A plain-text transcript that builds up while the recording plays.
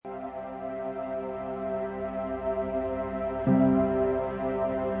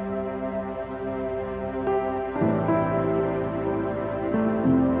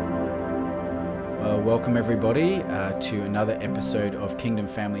Welcome everybody to another episode of Kingdom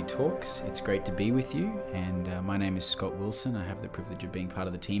Family Talks. It's great to be with you, and my name is Scott Wilson. I have the privilege of being part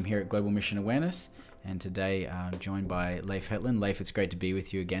of the team here at Global Mission Awareness, and today I'm joined by Leif Hetland. Leif, it's great to be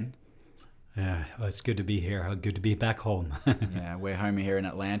with you again. Yeah, well, it's good to be here. Good to be back home. Yeah, we're home here in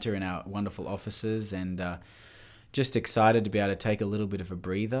Atlanta in our wonderful offices, and just excited to be able to take a little bit of a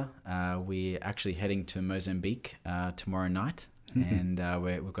breather. We're actually heading to Mozambique tomorrow night. And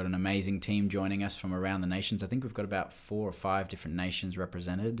we've got an amazing team joining us from around the nations. I think we've got about 4 or 5 different nations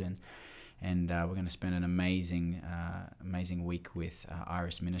represented, and we're going to spend an amazing week with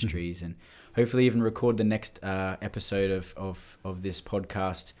Iris Ministries, and hopefully even record the next episode of this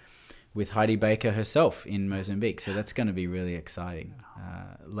podcast with Heidi Baker herself in Mozambique. So that's going to be really exciting.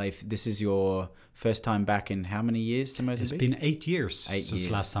 Leif, this is your first time back in how many years to Mozambique? It's been 8 years since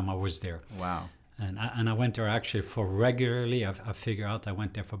last time I was there. Wow. And I went there actually for regularly. I figure out I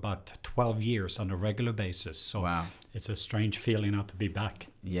went there for about 12 years on a regular basis. So wow. It's a strange feeling now to be back.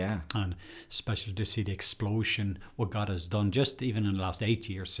 Yeah. And especially to see the explosion, what God has done just even in the last 8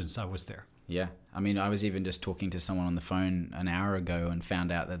 years since I was there. Yeah. I mean, I was even just talking to someone on the phone an hour ago and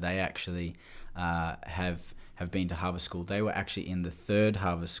found out that they actually have been to Harvest School. They were actually in the 3rd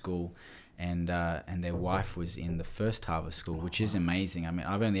Harvest School, and their wife was in the 1st Harvest School, which is amazing. I mean,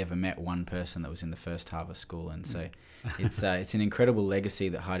 I've only ever met one person that was in the 1st Harvest School, and so it's an incredible legacy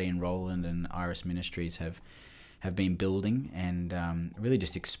that Heidi and Roland and Iris Ministries have been building, and really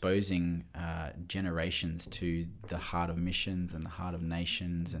just exposing generations to the heart of missions and the heart of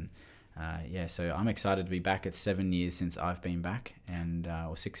nations. And so I'm excited to be back. It's 7 years since I've been back, and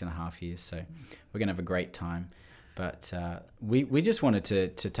or 6.5 years, so we're gonna have a great time. But we just wanted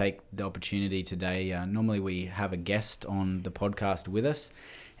to take the opportunity today. Normally we have a guest on the podcast with us,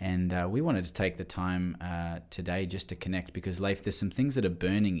 and we wanted to take the time today just to connect, because Leif, there's some things that are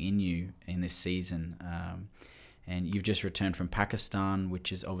burning in you in this season. And you've just returned from Pakistan,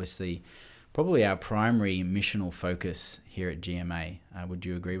 which is obviously probably our primary missional focus here at GMA. Would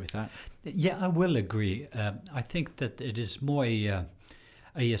you agree with that? Yeah, I will agree. I think that it is more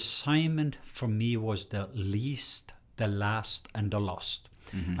a assignment for me was the least, the last, and the lost.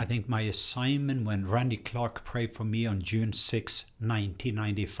 Mm-hmm. I think my assignment when Randy Clark prayed for me on June 6,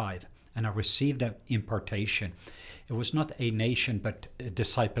 1995, and I received that impartation. It was not a nation, but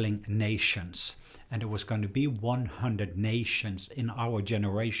discipling nations. And it was going to be 100 nations in our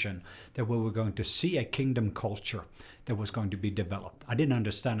generation that we were going to see a kingdom culture that was going to be developed. I didn't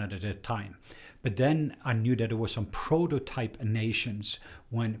understand it at the time. But then I knew that there were some prototype nations.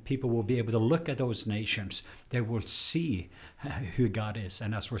 When people will be able to look at those nations, they will see who God is.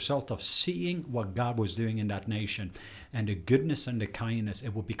 And as a result of seeing what God was doing in that nation and the goodness and the kindness,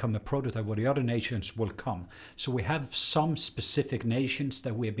 it will become a prototype where the other nations will come. So we have some specific nations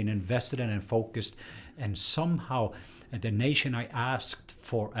that we have been invested in and focused. And somehow the nation I asked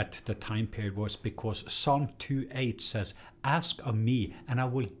for at the time period was because Psalm 2:8 says, "Ask of me, and I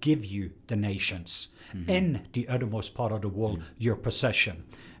will give you the nations in the uttermost part of the world, your possession."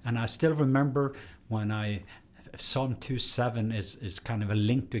 And I still remember when Psalm 2:7 is kind of a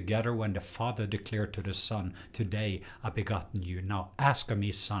link together when the Father declared to the Son, "Today I've begotten you. Now ask of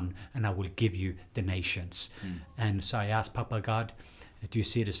me, Son, and I will give you the nations." And so I asked Papa God, do you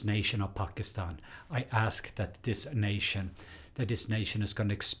see this nation of Pakistan? I ask that this nation is going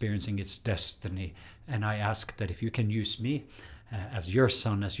to experiencing its destiny. And I ask that if you can use me as your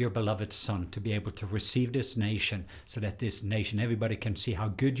son, as your beloved son, to be able to receive this nation, so that this nation, everybody can see how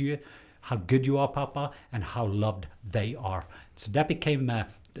good you are, Papa, and how loved they are. So that became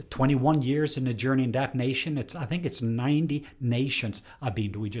 21 years in the journey in that nation. I think it's 90 nations I've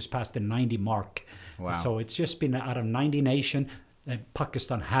been to. We just passed the 90 mark. Wow. So it's just been out of 90 nations.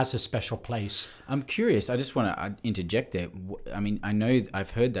 Pakistan has a special place. I'm curious. I just want to interject there. I mean, I know I've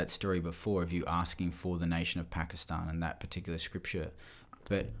heard that story before of you asking for the nation of Pakistan and that particular scripture,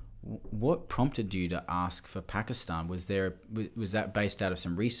 but what prompted you to ask for Pakistan? Was that based out of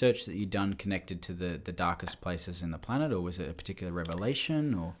some research that you'd done connected to the darkest places in the planet, or was it a particular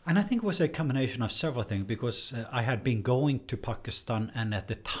revelation? Or And I think it was a combination of several things, because I had been going to Pakistan, and at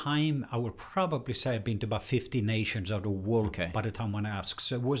the time I would probably say I'd been to about 50 nations of the world by the time when I asked.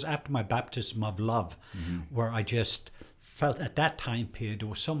 So it was after my baptism of love, where I just felt at that time period there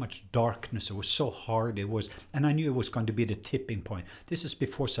was so much darkness, it was so hard, and I knew it was going to be the tipping point. This is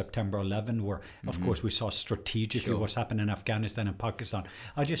before September 11, where of course we saw strategically what's happened in Afghanistan and Pakistan.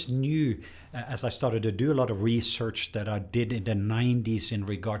 I just knew as I started to do a lot of research that I did in the 90s in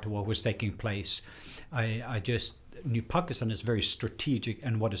regard to what was taking place, I just New Pakistan is very strategic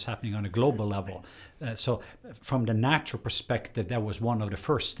and what is happening on a global level. So from the natural perspective, that was one of the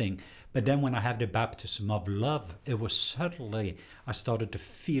first thing. But then when I had the baptism of love, it was suddenly I started to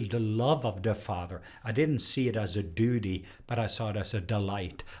feel the love of the Father. I didn't see it as a duty, but I saw it as a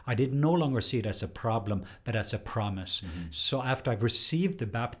delight. I did no longer see it as a problem, but as a promise. So after I've received the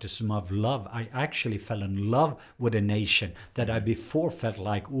baptism of love, I actually fell in love with a nation that I before felt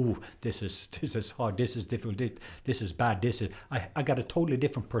like, ooh, this is hard, this is difficult, this is bad, I got a totally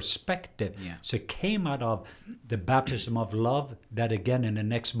different perspective. Yeah. So it came out of the baptism of love that again in the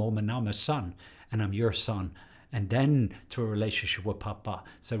next moment now I'm a son and I'm your son. And then through a relationship with Papa.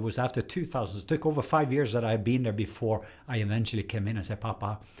 So it was after 2000. It took over 5 years that I had been there before I eventually came in and said,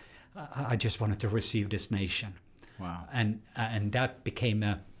 Papa, I just wanted to receive this nation. Wow. And that became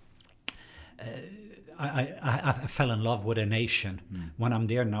I fell in love with a nation. When I'm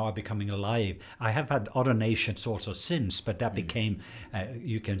there now, I'm becoming alive. I have had other nations also since, but that became,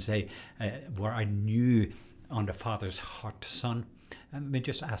 you can say, where I knew on the Father's heart, son. I mean,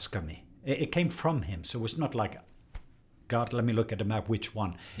 just ask of me. It came from him, so it was not like, God, let me look at the map, which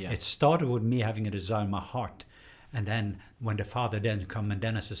one? Yeah. It started with me having a desire in my heart. And then when the Father then come and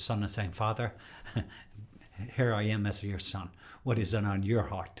then as a son and saying, Father, here I am as your son. What is on your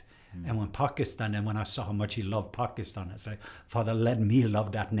heart? And when Pakistan, and when I saw how much he loved Pakistan, I said, Father, let me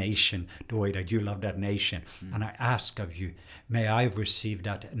love that nation the way that you love that nation. And I ask of you, may I receive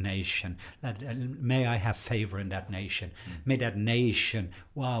that nation. May I have favor in that nation. May that nation,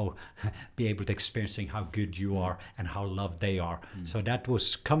 wow, be able to experiencing how good you are and how loved they are. So that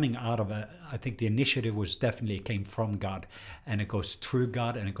was coming out of I think the initiative was definitely came from God. And it goes through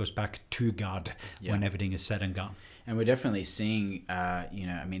God and it goes back to God when everything is said and done. And we're definitely seeing, I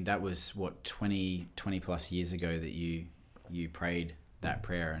mean, that was, 20 plus years ago that you prayed that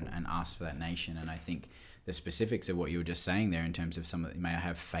prayer and asked for that nation. And I think the specifics of what you were just saying there in terms of may I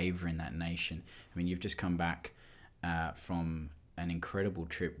have favor in that nation. I mean, you've just come back from an incredible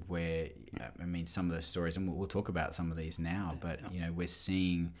trip where, I mean, some of the stories, and we'll talk about some of these now, but, we're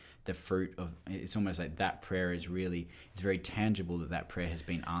seeing the fruit of, it's almost like that prayer is really, it's very tangible that prayer has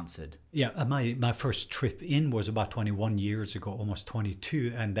been answered. Yeah, my first trip in was about 21 years ago, almost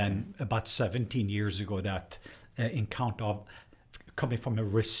 22, and then about 17 years ago that encounter of coming from a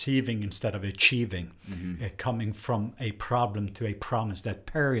receiving instead of achieving, coming from a problem to a promise, that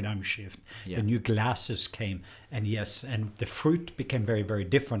paradigm shift. The new glasses came, and the fruit became very, very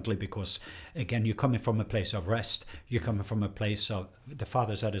differently because, again, you're coming from a place of rest. You're coming from a place of, the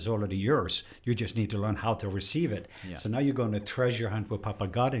Father said is already yours. You just need to learn how to receive it. Yeah. So now you're going to treasure hunt with Papa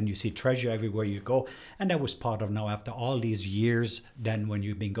God, and you see treasure everywhere you go. And that was part of now after all these years, then when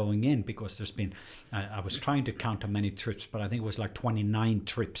you've been going in, because there's been, I was trying to count how many trips, but I think it was like 29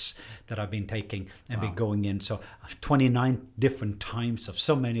 trips that I've been taking and been going in. So 29 different times of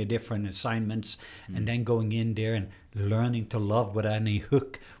so many different assignments, and then going in there and learning to love without any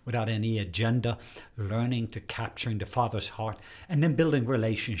hook, without any agenda, learning to capturing the Father's heart, and then building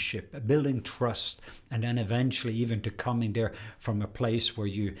relationship, building trust, and then eventually even to coming there from a place where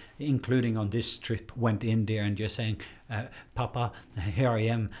you, including on this trip, went in there and just saying, Papa, here I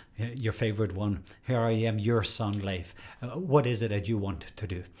am, your favorite one. Here I am, your son, Leif. What is it that you want to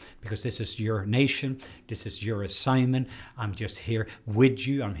do? Because this is your nation. This is your assignment. I'm just here with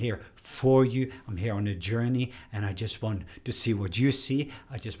you. I'm here for you. I'm here on a journey, and I just want to see what you see.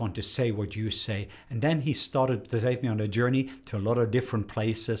 I just want to say what you say. And then he started to take me on a journey to a lot of different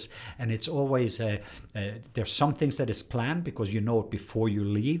places. And it's always, there's some things that is planned because you know it before you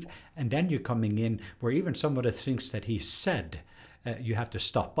leave. And then you're coming in where even some of the things that he said, you have to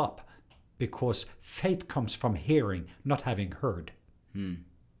stop up, because faith comes from hearing, not having heard.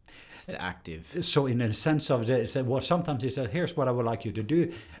 It's the active. So in a sense of well, sometimes he said, here's what I would like you to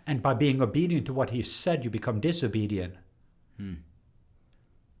do. And by being obedient to what he said, you become disobedient.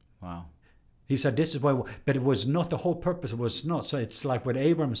 Wow. He said, this is why, but it was not the whole purpose. It was not. So it's like with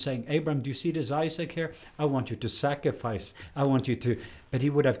Abraham saying, Abraham, do you see this Isaac here? I want you to sacrifice. I want you to, but he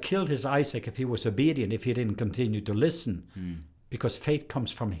would have killed his Isaac if he was obedient, if he didn't continue to listen. Because faith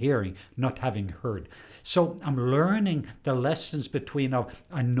comes from hearing, not having heard. So I'm learning the lessons between,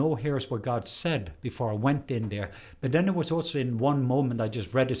 I know here's what God said before I went in there. But then it was also in one moment, I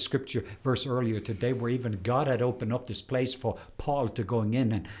just read a scripture verse earlier today where even God had opened up this place for Paul to going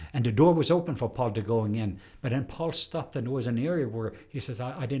in. And the door was open for Paul to going in. But then Paul stopped, and there was an area where he says,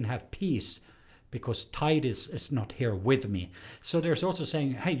 I didn't have peace because Titus is not here with me. So there's also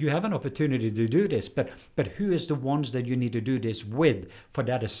saying, hey, you have an opportunity to do this, but who is the ones that you need to do this with for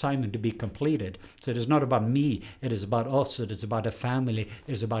that assignment to be completed? So it is not about me, it is about us, it is about a family,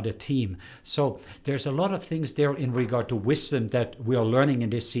 it is about a team. So there's a lot of things there in regard to wisdom that we are learning in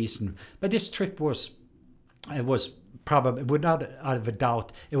this season. But this trip was probably, without a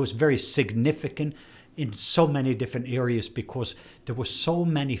doubt, it was very significant in so many different areas, because there were so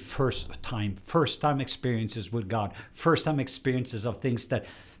many first time experiences with God, first time experiences of things that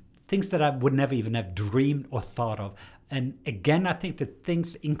I would never even have dreamed or thought of. And again, I think that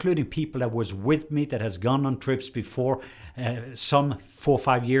things, including people that was with me that has gone on trips before, some 4 or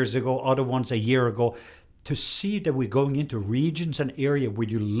 5 years ago, other ones a year ago, to see that we're going into regions and area where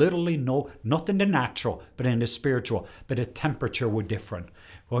you literally know, not in the natural, but in the spiritual, but the temperature were different.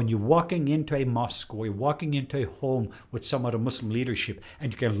 When you're walking into a mosque or you're walking into a home with some of the Muslim leadership,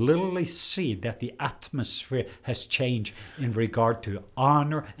 and you can literally see that the atmosphere has changed in regard to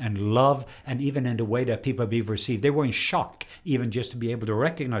honor and love, and even in the way that people be received. They were in shock, even just to be able to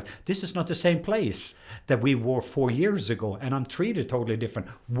recognize this is not the same place that we were 4 years ago, and I'm treated totally different.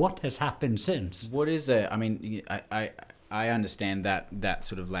 What has happened since? What is it? I mean, I understand that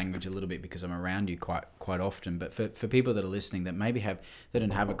sort of language a little bit because I'm around you quite often. But for people that are listening that maybe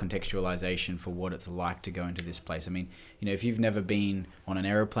don't have a contextualization for what it's like to go into this place. I mean, if you've never been on an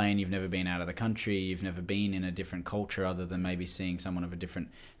aeroplane, you've never been out of the country, you've never been in a different culture other than maybe seeing someone of a different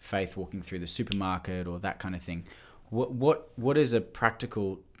faith walking through the supermarket or that kind of thing. What is a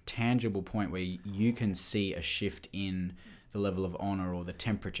practical, tangible point where you can see a shift in the level of honor or the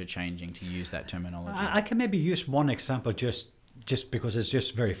temperature changing, to use that terminology? I can maybe use one example just because it's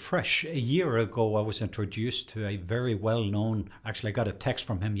just very fresh. A year ago, I was introduced to a very well-known, actually I got a text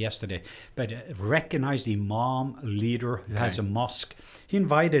from him yesterday, but a recognized imam leader who has a mosque. He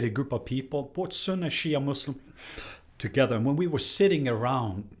invited a group of people, both Sunni and Shia Muslim, together. And when we were sitting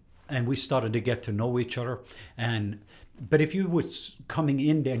around and we started to get to know each other, but if you was coming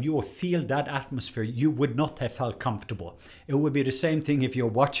in there and you would feel that atmosphere, you would not have felt comfortable. It would be the same thing if you're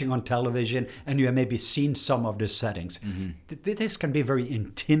watching on television and you have maybe seen some of the settings. Mm-hmm. This can be a very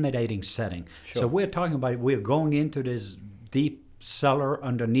intimidating setting. Sure. So we're talking about, we're going into this deep cellar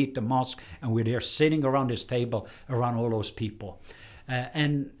underneath the mosque, and we're there sitting around this table around all those people.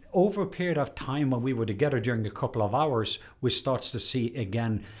 And over a period of time, when we were together during a couple of hours, we start to see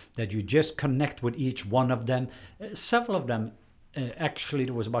again that you just connect with each one of them. Several of them, actually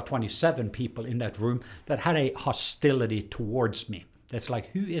there was about 27 people in that room that had a hostility towards me. That's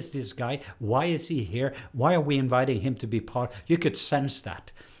like, who is this guy? Why is he here? Why are we inviting him to be part? You could sense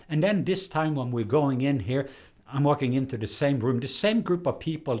that. And then this time when we're going in here, I'm walking into the same room, the same group of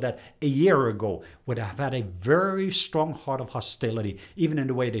people that a year ago would have had a very strong heart of hostility, even in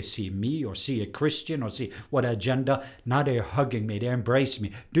the way they see me or see a Christian or see what agenda. Now they're hugging me, they embrace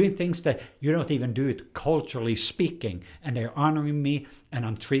me, doing things that you don't even do it culturally speaking. And they're honoring me, and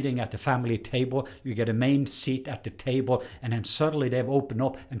I'm treating at the family table. You get a main seat at the table, and then suddenly they've opened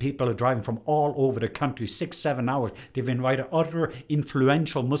up and people are driving from all over the country, 6-7 hours. They've invited other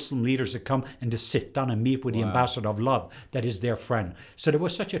influential Muslim leaders to come and to sit down and meet with the ambassador of love that is their friend. So there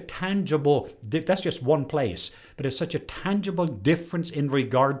was such a tangible, that's just one place, but there's such a tangible difference in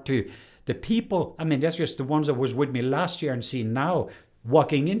regard to the people. I mean, that's just the ones that was with me last year, and see now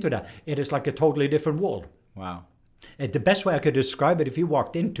walking into that, it is like a totally different world. Wow. The best way I could describe it, if you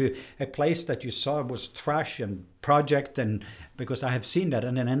walked into a place that you saw was trash and project, and because I have seen that,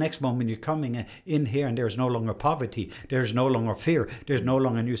 and then the next moment you're coming in here and there's no longer poverty, there's no longer fear, there's no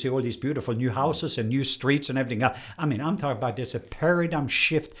longer, and you see all these beautiful new houses and new streets and everything else. I mean, I'm talking about this, a paradigm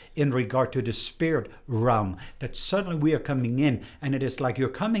shift in regard to the spirit realm, that suddenly we are coming in, and it is like you're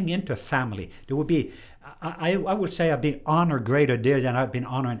coming into a family. There would be, I would say I've been honored greater there than I've been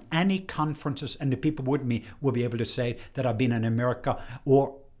honored in any conferences, and the people with me will be able to say that I've been in America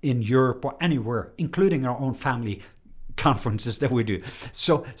or in Europe or anywhere, including our own family conferences that we do.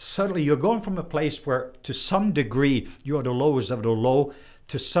 So suddenly you're going from a place where to some degree you're the lowest of the low,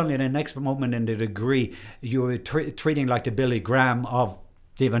 to suddenly in the next moment in the degree you're treating like the Billy Graham of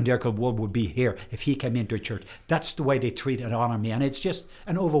the evangelical world would be here if he came into a church. That's the way they treat and honor me, and it's just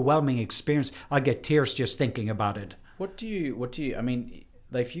an overwhelming experience. I get tears just thinking about it. What do you I mean,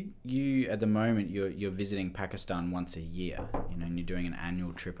 like you at the moment you're visiting Pakistan once a year, and you're doing an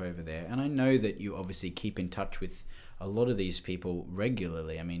annual trip over there, and I know that you obviously keep in touch with a lot of these people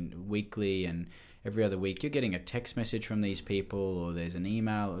regularly. I mean, weekly and every other week you're getting a text message from these people, or there's an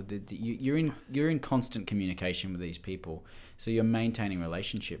email. You're in constant communication with these people, so you're maintaining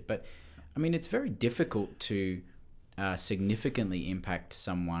relationship. But I mean, it's very difficult to significantly impact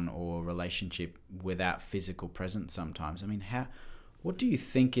someone or relationship without physical presence sometimes. I mean, what do you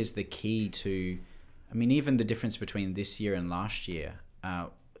think is the key to, I mean, even the difference between this year and last year,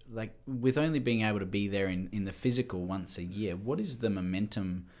 like with only being able to be there in the physical once a year, what is the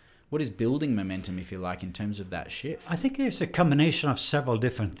momentum, what is building momentum, if you like, in terms of that shift? I think there's a combination of several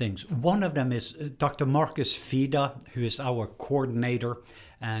different things. One of them is Dr. Marcus Fida, who is our coordinator,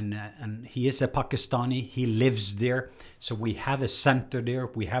 and he is a Pakistani. He lives there. So we have a center there.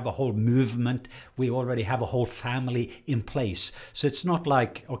 We have a whole movement. We already have a whole family in place. So it's not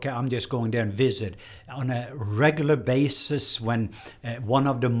like, okay, I'm just going there and visit. On a regular basis, when one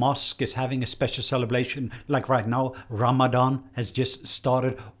of the mosques is having a special celebration, like right now, Ramadan has just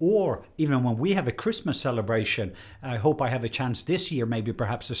started, or even when we have a Christmas celebration, I hope I have a chance this year, maybe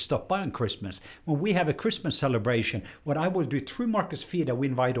perhaps to stop by on Christmas. When we have a Christmas celebration, what I will do through Marcus Fida,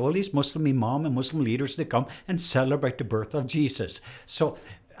 we invite all these Muslim imam and Muslim leaders to come and celebrate the birth of Jesus. So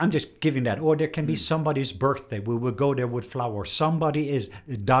I'm just giving that. Or there can be somebody's birthday. We will go there with flowers. Somebody is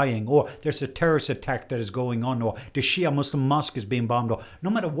dying. Or there's a terrorist attack that is going on. Or the Shia Muslim mosque is being bombed. Or no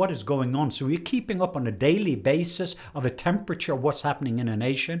matter what is going on. So we're keeping up on a daily basis of a temperature of what's happening in a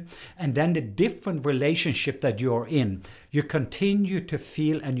nation. And then the different relationship that you're in, you continue to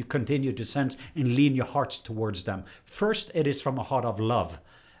feel and you continue to sense and lean your hearts towards them. First, it is from a heart of love.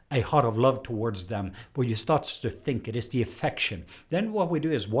 A heart of love towards them, where you start to think it is the affection. Then what we do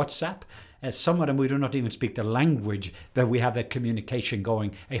is WhatsApp. Some of them we do not even speak the language, but we have a communication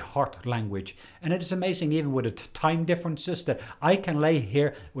going, a heart language. And it is amazing, even with the time differences, that I can lay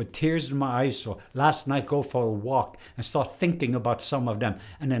here with tears in my eyes, or last night go for a walk and start thinking about some of them.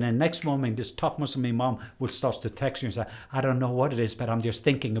 And then the next moment, this top Muslim imam will start to text you and say, I don't know what it is, but I'm just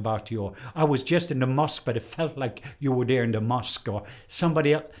thinking about you. Or I was just in the mosque, but it felt like you were there in the mosque. Or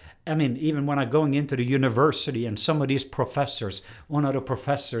somebody else. I mean, even when I'm going into the university and some of these professors, one of the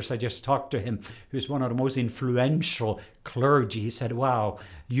professors, I just talked to him, who's one of the most influential clergy. He said, wow,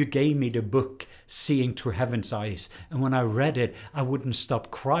 you gave me the book, Seeing Through Heaven's Eyes. And when I read it, I wouldn't stop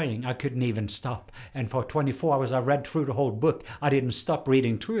crying. I couldn't even stop. And for 24 hours, I read through the whole book. I didn't stop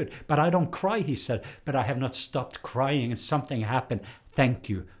reading through it. But I don't cry, he said. But I have not stopped crying, and something happened. Thank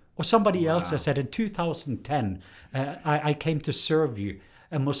you. Or somebody else, I said, in 2010, I came to serve you.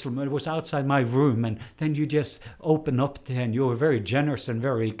 A Muslim, it was outside my room, and then you just opened up to, and you were very generous and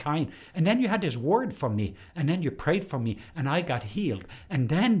very kind. And then you had this word for me, and then you prayed for me, and I got healed. And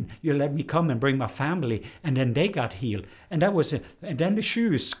then you let me come and bring my family, and then they got healed. And that was, and then the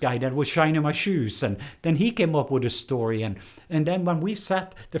shoes guy that was shining my shoes, and then he came up with a story. And then when we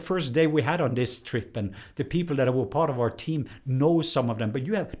sat the first day we had on this trip, and the people that were part of our team know some of them, but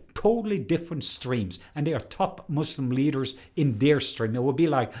you have totally different streams, and they are top Muslim leaders in their stream. It will be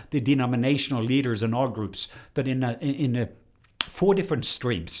like the denominational leaders in our groups, but in 4 different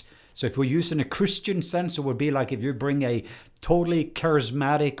streams. So if we're using a Christian sense, it would be like if you bring a totally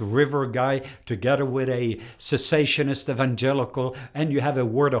charismatic river guy together with a cessationist evangelical, and you have a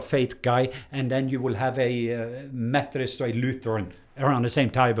word of faith guy, and then you will have a Methodist or a Lutheran around the same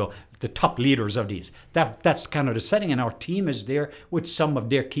table, the top leaders of these. That's kind of the setting, and our team is there with some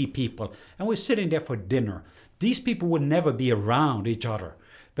of their key people. And we're sitting there for dinner. These people would never be around each other.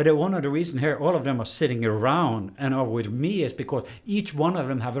 But one of the reasons here, all of them are sitting around and are with me, is because each one of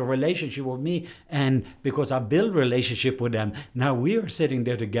them have a relationship with me, and because I build relationship with them, now we are sitting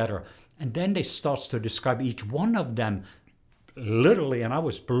there together. And then they start to describe each one of them literally, and I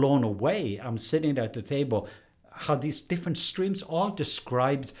was blown away. I'm sitting there at the table, how these different streams all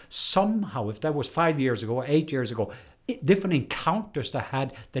described somehow, if that was 5 years ago or 8 years ago, different encounters that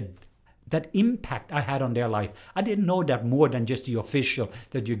had that impact I had on their life. I didn't know that more than just the official,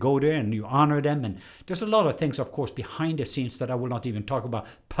 that you go there and you honor them. And there's a lot of things, of course, behind the scenes that I will not even talk about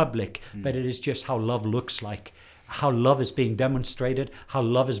public, but it is just how love looks like, how love is being demonstrated, how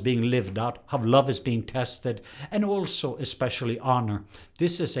love is being lived out, how love is being tested, and also especially honor.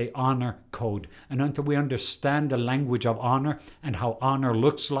 This is a honor code. And until we understand the language of honor and how honor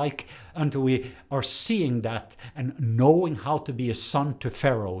looks like, until we are seeing that and knowing how to be a son to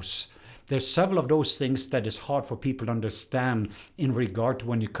pharaohs, there's several of those things that is hard for people to understand in regard to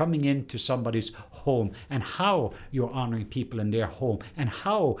when you're coming into somebody's home, and how you're honoring people in their home, and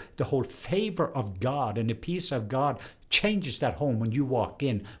how the whole favor of God and the peace of God changes that home when you walk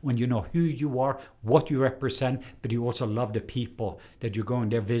in, when you know who you are, what you represent, but you also love the people that you're going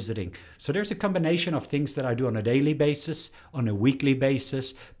there visiting. So there's a combination of things that I do on a daily basis, on a weekly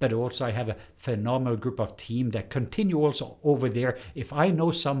basis, but also I have a phenomenal group of team that continue also over there. If I know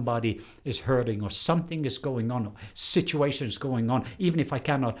somebody is hurting or something is going on, situation is going on, even if I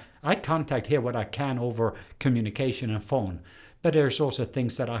cannot, I contact here what I can over communication and phone. But there's also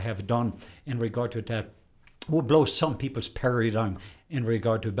things that I have done in regard to that will blow some people's paradigm in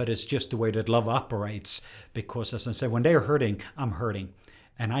regard to, but it's just the way that love operates. Because as I said, when they're hurting, I'm hurting.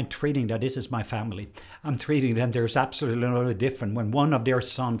 And I'm treating that this is my family. I'm treating them, there's absolutely no different. When one of their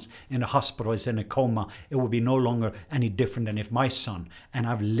sons in the hospital is in a coma, it will be no longer any different than if my son. And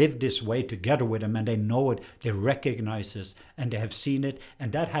I've lived this way together with them, and they know it, they recognize this, and they have seen it.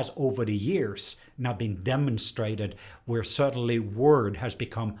 And that has over the years now been demonstrated, where certainly word has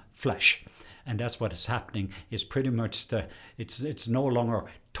become flesh. And that's what is happening. Is pretty much it's no longer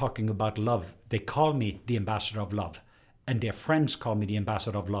talking about love. They call me the ambassador of love, and their friends call me the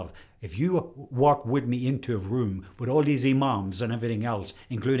ambassador of love. If you walk with me into a room with all these imams and everything else,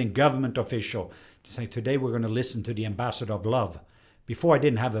 including government official, to say today we're going to listen to the ambassador of love. Before I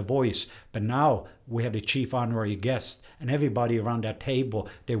didn't have a voice, but now we have the chief honorary guest, and everybody around that table,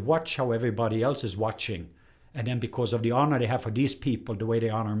 they watch how everybody else is watching. And then because of the honor they have for these people, the way they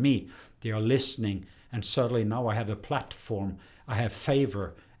honor me, they are listening. And certainly now I have a platform, I have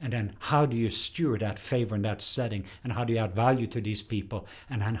favor. And then how do you steward that favor in that setting? And how do you add value to these people?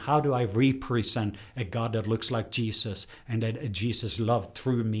 And then how do I represent a God that looks like Jesus, and that Jesus loved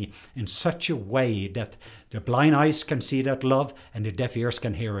through me in such a way that the blind eyes can see that love and the deaf ears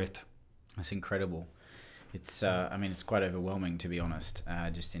can hear it? That's incredible. It's it's quite overwhelming, to be honest,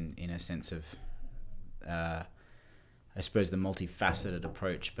 just in a sense of I suppose the multifaceted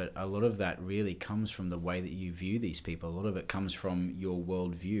approach, but a lot of that really comes from the way that you view these people. A lot of it comes from your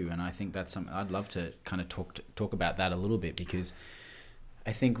worldview, and I think that's something I'd love to kind of talk about that a little bit, because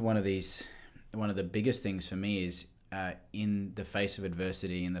I think one of the biggest things for me is in the face of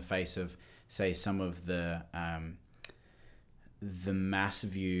adversity, in the face of, say, some of the mass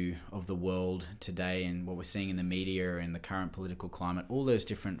view of the world today and what we're seeing in the media and the current political climate, all those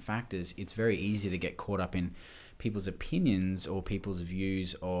different factors, it's very easy to get caught up in people's opinions or people's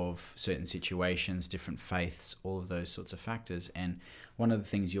views of certain situations, different faiths, all of those sorts of factors. And one of the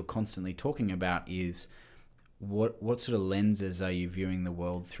things you're constantly talking about is what sort of lenses are you viewing the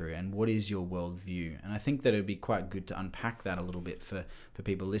world through, and what is your worldview? And I think that it'd be quite good to unpack that a little bit for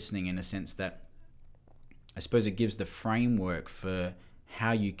people listening, in a sense that I suppose it gives the framework for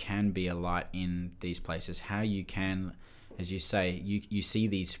how you can be a light in these places, how you can, as you say, you see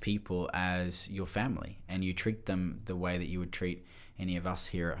these people as your family, and you treat them the way that you would treat any of us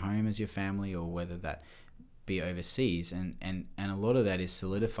here at home as your family, or whether that be overseas. And a lot of that is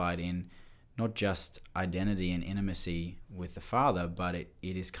solidified in not just identity and intimacy with the Father, but it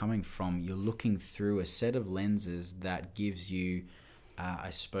is coming from, you're looking through a set of lenses that gives you, I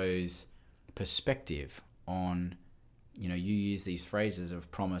suppose, perspective on, you use these phrases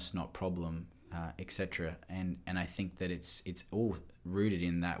of promise, not problem, etc. And I think that it's all rooted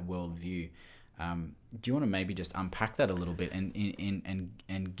in that worldview. Do you want to maybe just unpack that a little bit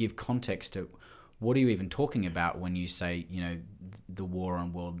and give context to what are you even talking about when you say, the war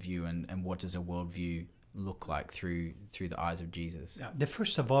on worldview, and what does a worldview look like through the eyes of Jesus? The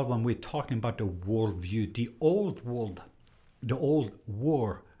first of all, when we're talking about the worldview, the old word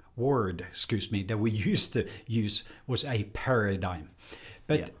that we used to use was a paradigm.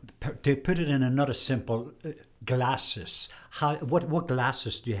 But to put it in another simple, glasses. What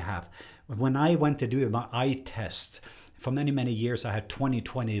glasses do you have? When I went to do my eye test, for many, many years I had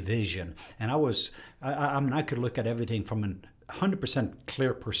 20/20 vision, and I could look at everything from a 100%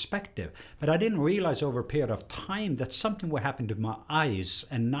 clear perspective, but I didn't realize over a period of time that something would happen to my eyes.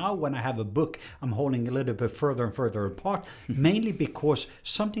 And now when I have a book, I'm holding a little bit further and further apart, mainly because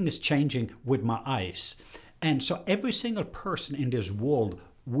something is changing with my eyes. And so every single person in this world,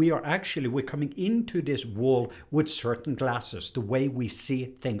 we're coming into this world with certain glasses, the way we see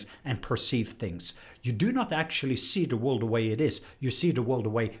things and perceive things. You do not actually see the world the way it is. You see the world the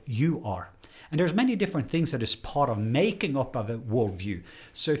way you are. And there's many different things that is part of making up of a worldview.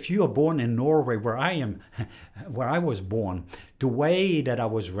 So if you are born in Norway, where I was born, the way that I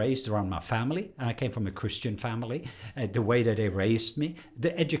was raised around my family, and I came from a Christian family, the way that they raised me,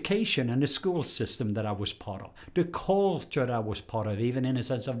 the education and the school system that I was part of, the culture that I was part of, even in a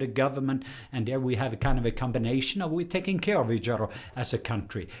sense of the government, and there we have a kind of a combination of we taking care of each other as a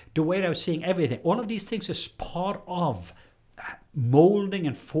country, the way that I was seeing everything, all of these things is part of molding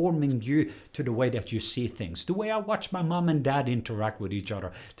and forming you to the way that you see things, the way I watch my mom and dad interact with each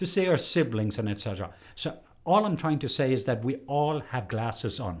other, to see our siblings and etc. So all I'm trying to say is that we all have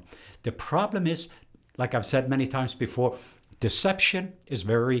glasses on. The problem is, like I've said many times before, deception is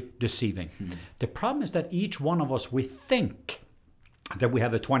very deceiving. The problem is that each one of us, we think that we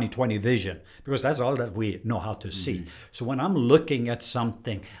have a 20/20 vision, because that's all that we know how to see. So when I'm looking at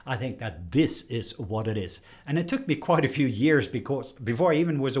something, I think that this is what it is. And it took me quite a few years before I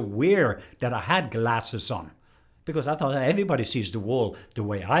even was aware that I had glasses on, because I thought everybody sees the world the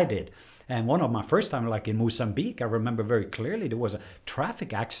way I did. And one of my first time, like in Mozambique, I remember very clearly there was a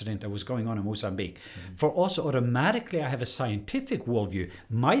traffic accident that was going on in Mozambique. For also automatically I have a scientific worldview.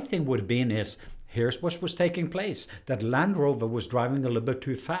 My thing would have been is, here's what was taking place. That Land Rover was driving a little bit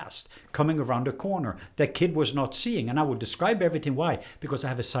too fast, coming around the corner. That kid was not seeing. And I would describe everything. Why? Because I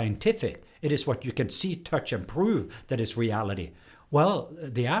have a scientific. It is what you can see, touch, and prove that is reality. Well,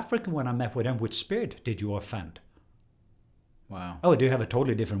 the African, when I met with them, which spirit did you offend? Wow. Oh, do you have a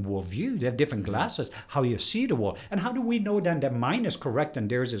totally different worldview? They have different glasses, how you see the world. And how do we know then that mine is correct and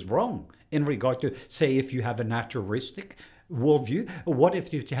theirs is wrong? In regard to, say, if you have a naturalistic worldview, or what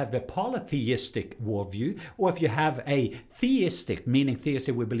if you have a polytheistic worldview, or if you have a theistic, meaning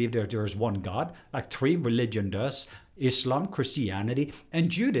theistic, we believe that there is one God, like three religion does, Islam, Christianity, and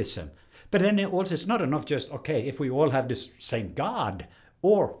Judaism. But then also it's not enough just, okay, if we all have this same God.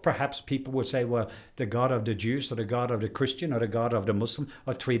 Or perhaps people would say, well, the God of the Jews or the God of the Christian or the God of the Muslim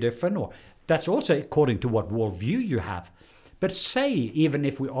are three different. Or that's also according to what worldview you have. But say, even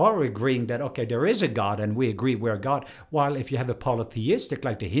if we are agreeing that, okay, there is a God and we agree we're God, while if you have a polytheistic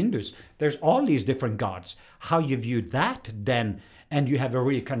like the Hindus, there's all these different gods. How you view that then, and you have a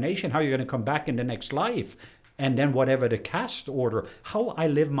reincarnation, how you're going to come back in the next life. And then whatever the caste order, how I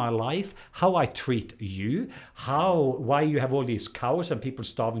live my life, how I treat you, why you have all these cows and people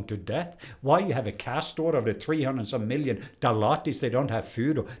starving to death, why you have a caste order of the 300 some million Dalatis, they don't have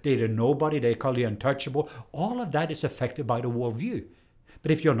food, or they're nobody, they call you untouchable. All of that is affected by the worldview. But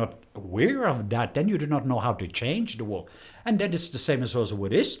if you're not aware of that, then you do not know how to change the world. And that is the same as also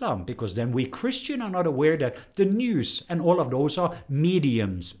with Islam, because then we Christians are not aware that the news and all of those are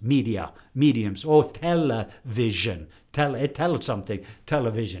mediums, or television. Tell something,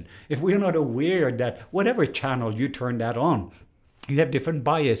 television. If we're not aware that whatever channel you turn that on, you have different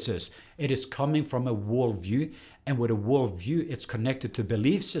biases. It is coming from a worldview, and with a worldview, it's connected to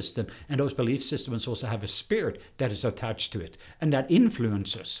belief system, and those belief systems also have a spirit that is attached to it, and that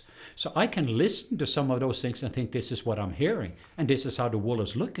influences. So I can listen to some of those things and think this is what I'm hearing, and this is how the world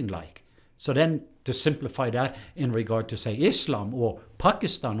is looking like. So then to simplify that in regard to, say, Islam or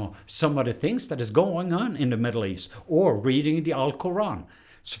Pakistan or some of the things that is going on in the Middle East, or reading the Al-Quran.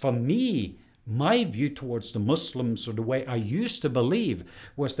 So for me, my view towards the Muslims, or the way I used to believe,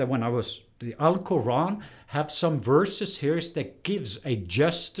 was that when I was, the Al-Quran have some verses here that gives a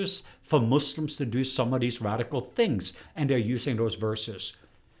justice for Muslims to do some of these radical things, and they're using those verses.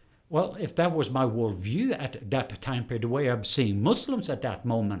 Well, if that was my worldview at that time period, the way I'm seeing Muslims at that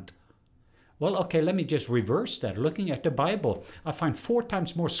moment, well, okay, let me just reverse that. Looking at the Bible, I find 4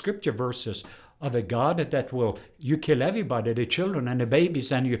 times more scripture verses of a God that will, you kill everybody, the children and the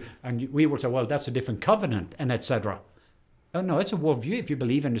babies, and we will say, well, that's a different covenant, and etc. Oh, no, it's a worldview if you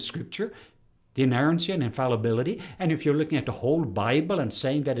believe in the scripture, the inerrancy and infallibility, and if you're looking at the whole Bible and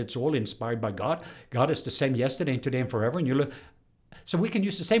saying that it's all inspired by God, God is the same yesterday and today and forever, and you look. So we can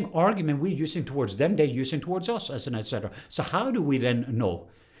use the same argument we're using towards them, they're using towards us, as an etc. So how do we then know?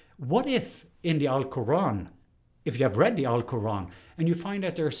 What if in the Al-Quran, if you have read the Al-Quran, and you find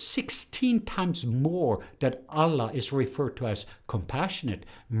that there are 16 times more that Allah is referred to as compassionate,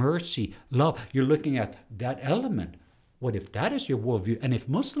 mercy, love, you're looking at that element. What if that is your worldview? And if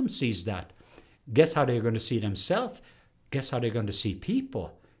Muslims sees that, guess how they're going to see themselves? Guess how they're going to see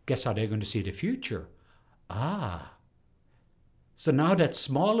people? Guess how they're going to see the future? So now that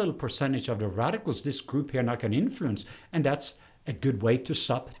small little percentage of the radicals, this group here now can influence, and that's a good way to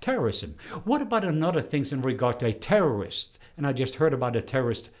stop terrorism. What about another things in regard to a terrorist? And I just heard about a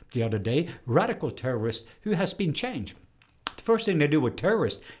terrorist the other day, radical terrorist, who has been changed. The first thing they do with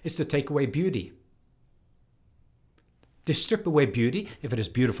terrorists is to take away beauty. They strip away beauty, if it is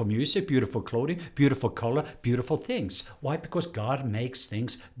beautiful music, beautiful clothing, beautiful color, beautiful things. Why? Because God makes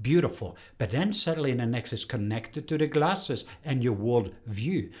things beautiful. But then suddenly in the next is connected to the glasses and your world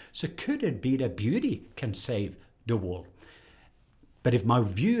view. So could it be that beauty can save the world? But if my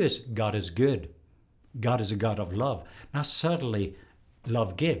view is God is good, God is a God of love, now suddenly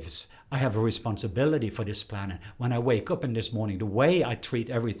love gives. I have a responsibility for this planet. When I wake up in this morning, the way I treat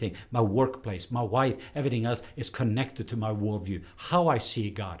everything, my workplace, my wife, everything else is connected to my worldview. How I see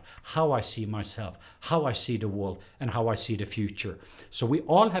God, how I see myself, how I see the world, and how I see the future. So we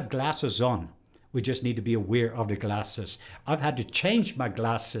all have glasses on. We just need to be aware of the glasses. I've had to change my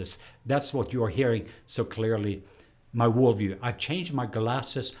glasses. That's what you're hearing so clearly. My worldview. I've changed my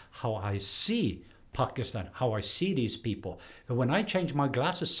glasses, how I see Pakistan, how I see these people. And when I changed my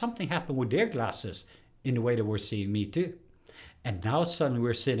glasses, something happened with their glasses in the way they were seeing me too. And now suddenly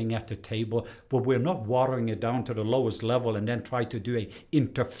we're sitting at the table, but we're not watering it down to the lowest level and then try to do a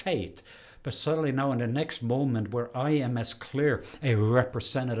interfaith. But suddenly now in the next moment where I am as clear a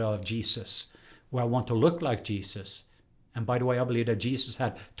representative of Jesus, where I want to look like Jesus. And by the way, I believe that Jesus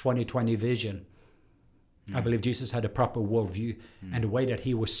had 20/20 vision. I believe Jesus had a proper worldview, and the way that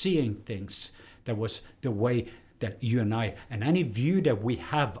he was seeing things, that was the way that you and I, and any view that we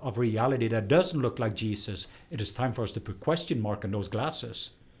have of reality that doesn't look like Jesus, it is time for us to put question mark on those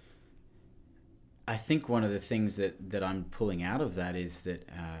glasses. I think one of the things that I'm pulling out of that is that,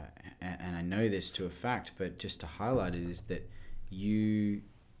 and I know this to a fact, but just to highlight it, is that you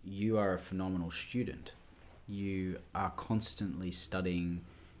are a phenomenal student. You are constantly studying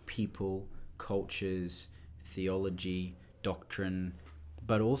people, cultures, theology, doctrine,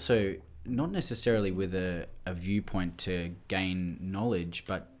 but also not necessarily with a viewpoint to gain knowledge,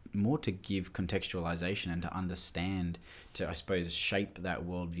 but more to give contextualization and to understand, to, I suppose, shape that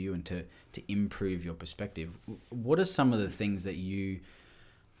worldview and to improve your perspective. What are some of the things that you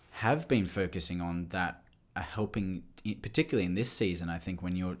have been focusing on that are helping, particularly in this season, I think,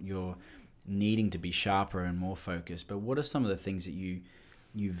 when you're needing to be sharper and more focused, but what are some of the things that you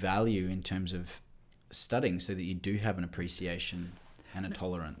value in terms of studying so that you do have an appreciation and a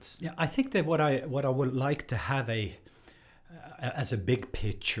tolerance? Yeah, I think that what I would like to have as a big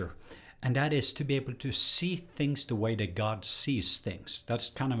picture, and that is to be able to see things the way that God sees things. That's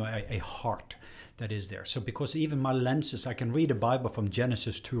kind of a heart that is there. So because even my lenses, I can read the Bible from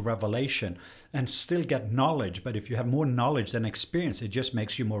Genesis to Revelation and still get knowledge. But if you have more knowledge than experience, it just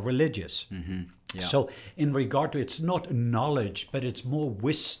makes you more religious. Mm-hmm. Yeah. So in regard to, it's not knowledge, but it's more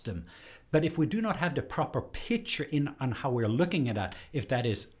wisdom. But if we do not have the proper picture on how we're looking at that, if that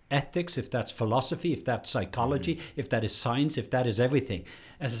is ethics, if that's philosophy, if that's psychology, if that is science, if that is everything.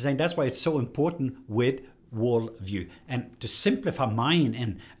 As I'm saying, that's why it's so important with worldview. And to simplify mine,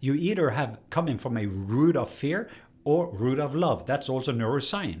 and you either have coming from a root of fear or root of love. That's also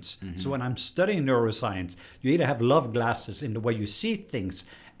neuroscience. Mm-hmm. So when I'm studying neuroscience, you either have love glasses in the way you see things.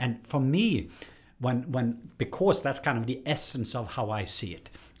 And for me, because that's kind of the essence of how I see it,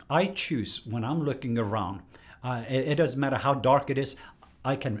 I choose when I'm looking around, it doesn't matter how dark it is,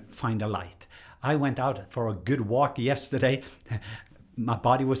 I can find a light. I went out for a good walk yesterday. My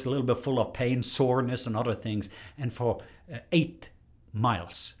body was a little bit full of pain, soreness, and other things. And for 8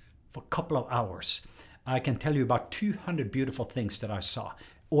 miles, for a couple of hours, I can tell you about 200 beautiful things that I saw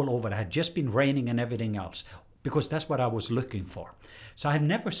all over. It had just been raining and everything else, because that's what I was looking for. So I've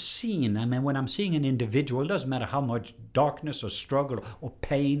never seen, when I'm seeing an individual, it doesn't matter how much darkness or struggle or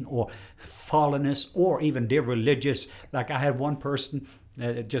pain or fallenness or even they're religious. Like I had one person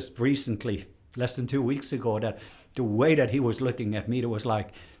just recently, less than 2 weeks ago, that the way that he was looking at me, it was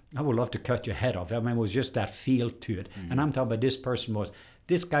like, I would love to cut your head off. It was just that feel to it. Mm-hmm. And I'm talking about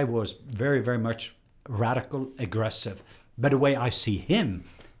this guy was very, very much radical, aggressive. But the way I see him,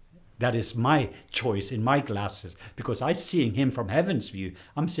 that is my choice in my glasses, because I'm seeing him from heaven's view.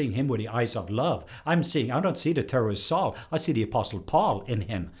 I'm seeing him with the eyes of love. I don't see the terrorist Saul. I see the Apostle Paul in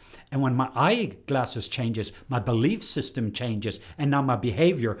him. And when my eyeglasses changes, my belief system changes, and now my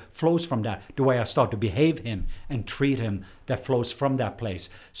behavior flows from that. The way I start to behave him and treat him, that flows from that place.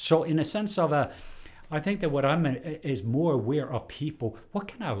 So in a sense of I think that what I'm is more aware of people. What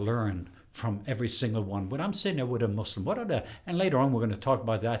can I learn from every single one? When I'm sitting there with a Muslim, and later on we're going to talk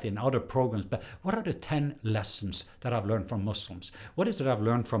about that in other programs, but what are the 10 lessons that I've learned from Muslims? What is it I've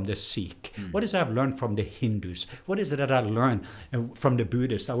learned from the Sikh? What is it I've learned from the Hindus? What is it that I learned from the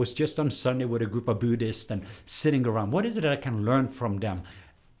Buddhists? I was just on Sunday with a group of Buddhists and sitting around. What is it that I can learn from them?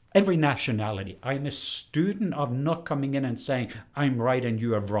 Every nationality. I'm a student of not coming in and saying, I'm right and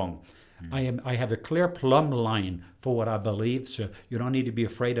you are wrong. I have a clear plumb line for what I believe, so you don't need to be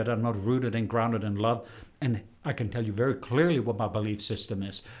afraid that I'm not rooted and grounded in love. And I can tell you very clearly what my belief system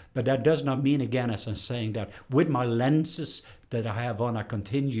is. But that does not mean, again, as I'm saying, that with my lenses that I have on, I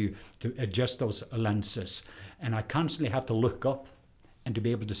continue to adjust those lenses. And I constantly have to look up and to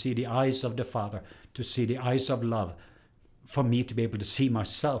be able to see the eyes of the Father, to see the eyes of love. for me to be able to see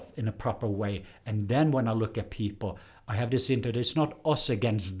myself in a proper way. And then when I look at people, I have this it's not us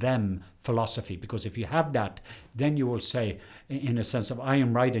against them philosophy, because if you have that, then you will say, in a sense of I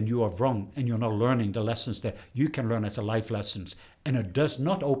am right and you are wrong, and you're not learning the lessons that you can learn as a life lessons. And it does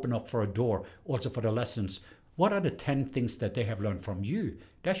not open up for a door also for the lessons. What are the 10 things that they have learned from you?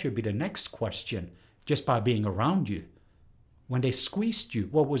 That should be the next question, just by being around you. When they squeezed you,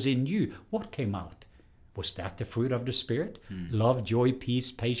 what was in you? What came out? Was that the fruit of the Spirit? Love, joy,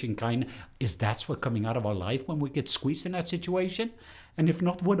 peace, patience, kindness. Is that what's coming out of our life when we get squeezed in that situation? And if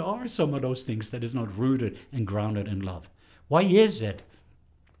not, what are some of those things that is not rooted and grounded in love? Why is it?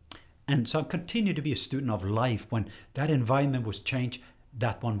 And so I continue to be a student of life. When that environment was changed,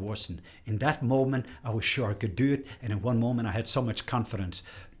 that one wasn't. In that moment, I was sure I could do it. And in one moment, I had so much confidence.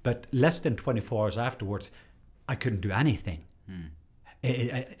 But less than 24 hours afterwards, I couldn't do anything.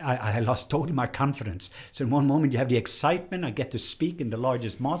 I lost totally my confidence. So in one moment you have the excitement, I get to speak in the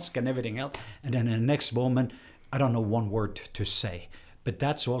largest mosque and everything else, and then in the next moment I don't know one word to say. But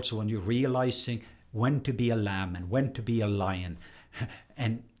that's also when you're realizing when to be a lamb and when to be a lion.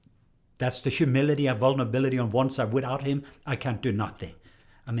 And that's the humility and vulnerability on one side. Without him I can't do nothing.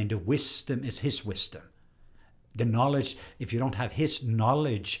 I mean, the wisdom is his wisdom. The knowledge, if you don't have his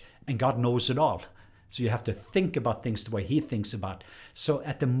knowledge, and God knows it all, so you have to think about things the way he thinks about. So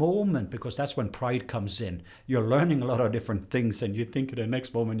at the moment, because that's when pride comes in, you're learning a lot of different things, and you think the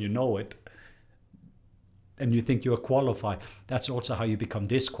next moment you know it, and you think you're qualified. That's also how you become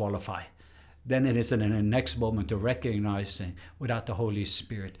disqualified. Then it is in the next moment to recognizing, without the Holy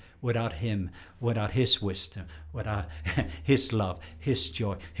Spirit, without him, without his wisdom, without his love, his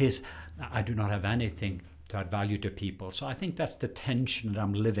joy, I do not have anything to add value to people. So I think that's the tension that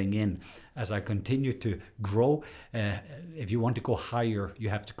I'm living in as I continue to grow. If you want to go higher, you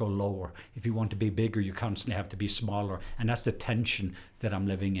have to go lower. If you want to be bigger, you constantly have to be smaller. And that's the tension that I'm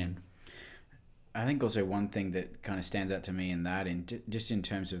living in. I think also one thing that kind of stands out to me in that, just in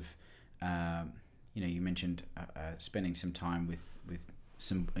terms of, you mentioned spending some time with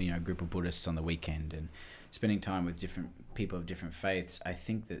some group of Buddhists on the weekend and spending time with different people of different faiths. I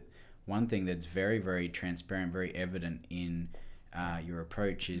think that one thing that's very, very transparent, very evident in your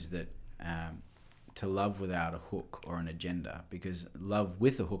approach is that to love without a hook or an agenda, because love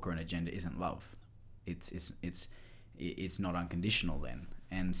with a hook or an agenda isn't love. It's not unconditional then.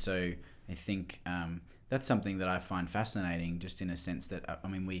 And so I think that's something that I find fascinating, just in a sense that,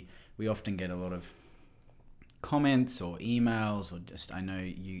 we often get a lot of comments or emails, or just, I know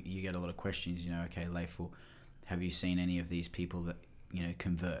you get a lot of questions, okay, Leif, have you seen any of these people that,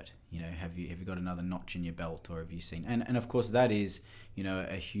 convert? Have you got another notch in your belt, or have you seen, and of course that is,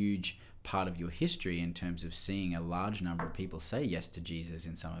 a huge part of your history in terms of seeing a large number of people say yes to Jesus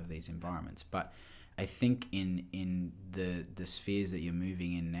in some of these environments. But I think in the spheres that you're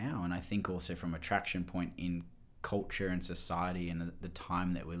moving in now, and I think also from a traction point in culture and society and the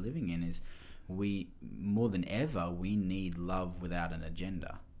time that we're living in, is we, more than ever, we need love without an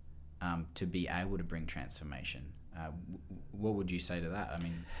agenda to be able to bring transformation. What would you say to that?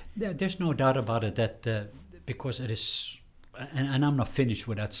 There's no doubt about it that because it is, and I'm not finished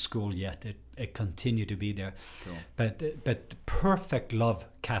with that school yet. It continue to be there. Cool. But perfect love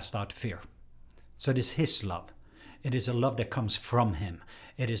casts out fear. So it is his love. It is a love that comes from him.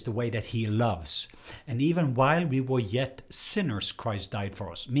 It is the way that he loves. And even while we were yet sinners, Christ died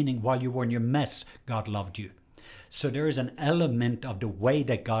for us. Meaning while you were in your mess, God loved you. So there is an element of the way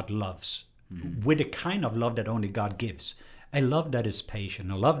that God loves, with the kind of love that only God gives. A love that is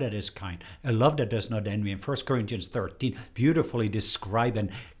patient, a love that is kind, a love that does not envy. In 1 Corinthians 13, beautifully describe and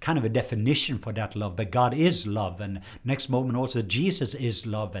kind of a definition for that love. But God is love, and next moment also Jesus is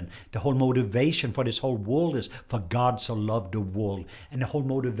love, and the whole motivation for this whole world is for God so loved the world. And the whole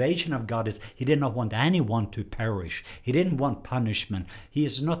motivation of God is he did not want anyone to perish. He didn't want punishment. He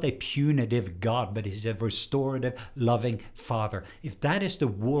is not a punitive God, but he's a restorative, loving Father. If that is the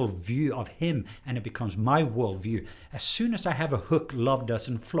worldview of him, and it becomes my worldview, as soon as I have a hook, love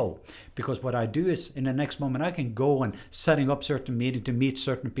doesn't flow. Because what I do is, in the next moment, I can go and setting up certain meetings to meet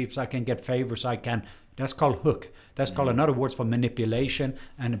certain people. So I can get favors. That's called hook. That's called another word for manipulation,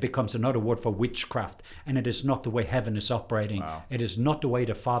 and it becomes another word for witchcraft. And it is not the way heaven is operating. Wow. It is not the way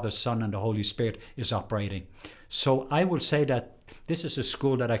the Father, Son, and the Holy Spirit is operating. So I will say that this is a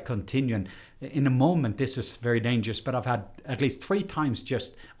school that I continue. And in a moment, this is very dangerous, but I've had at least 3 times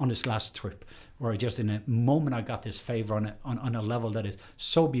just on this last trip where just in a moment I got this favor on a level that is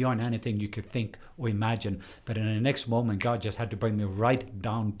so beyond anything you could think or imagine. But in the next moment, God just had to bring me right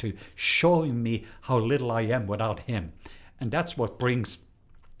down to showing me how little I am without him. And that's what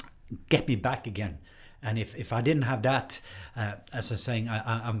get me back again. And if I didn't have that, as I was saying,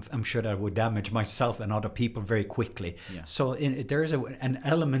 I'm sure that would damage myself and other people very quickly. Yeah. So there is an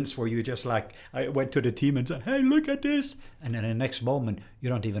elements where you just like, I went to the team and said, hey, look at this. And then the next moment, you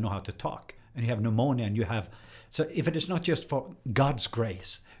don't even know how to talk. And you have pneumonia and you have... So if it is not just for God's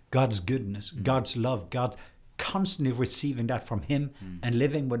grace, God's goodness, God's love, God constantly receiving that from Him and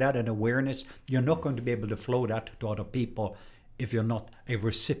living with that and awareness, you're not going to be able to flow that to other people if you're not a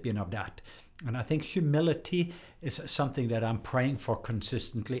recipient of that. And I think humility is something that I'm praying for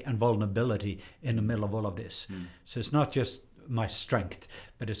consistently, and vulnerability in the middle of all of this. So it's not just my strength,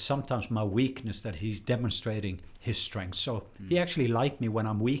 but it's sometimes my weakness that He's demonstrating His strength. So He actually liked me when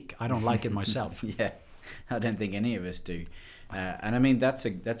I'm weak. I don't like it myself. Yeah, I don't think any of us do. And I mean, that's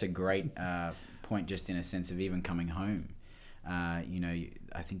a great point, just in a sense of even coming home. I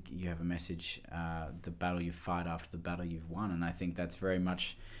think you have a message, the battle you fight after the battle you've won. And I think that's very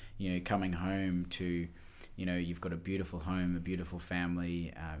much, coming home to, you've got a beautiful home, a beautiful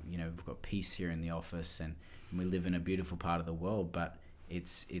family, we've got peace here in the office, and we live in a beautiful part of the world. But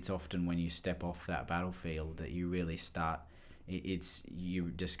it's often when you step off that battlefield that you really start,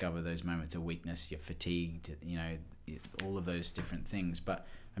 you discover those moments of weakness, you're fatigued, all of those different things. But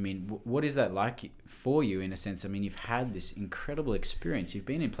I mean, what is that like for you, in a sense? I mean, you've had this incredible experience. You've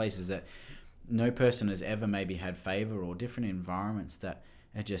been in places that no person has ever maybe had favor, or different environments that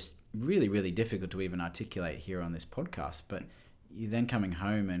are just really, really difficult to even articulate here on this podcast. But you then coming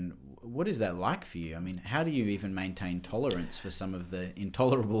home, and what is that like for you? I mean, how do you even maintain tolerance for some of the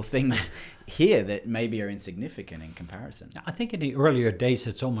intolerable things here that maybe are insignificant in comparison? I think in the earlier days,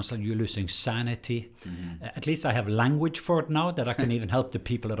 it's almost like you're losing sanity. At least I have language for it now, that I can even help the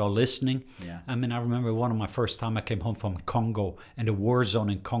people that are listening. Yeah. I mean, I remember one of my first time I came home from Congo, and the war zone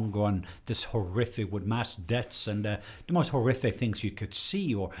in Congo, and this horrific with mass deaths and the most horrific things you could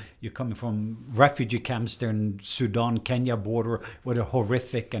see. Or you're coming from refugee camps there in Sudan, Kenya border, where they're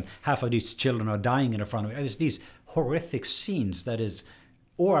horrific, and half of these children are dying in front of you. It's these horrific scenes that is...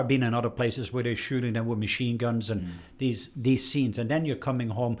 Or I've been in other places where they're shooting them with machine guns and these scenes. And then you're coming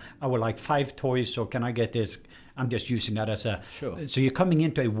home, I would like 5 toys, so can I get this? I'm just using that as a... Sure. So you're coming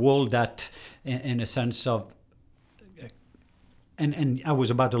into a world that, in a sense of... And I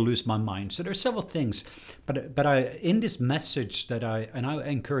was about to lose my mind. So there's several things. But I, in this message that I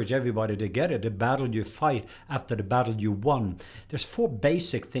encourage everybody to get it, the battle you fight after the battle you won. There's 4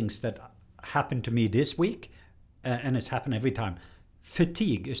 basic things that happened to me this week, and it's happened every time.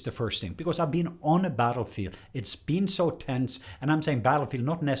 Fatigue is the first thing, because I've been on a battlefield. It's been so tense, and I'm saying battlefield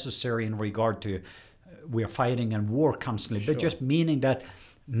not necessary in regard to we're fighting and war constantly, Sure. but just meaning that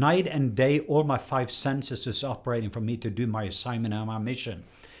night and day, all my 5 senses is operating for me to do my assignment and my mission.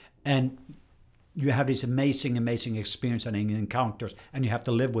 And you have these amazing experiences and encounters, and you have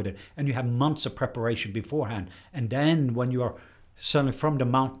to live with it. And you have months of preparation beforehand. And then when you are suddenly from the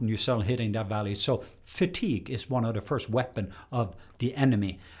mountain, you're suddenly hitting that valley. So fatigue is one of the first weapon of the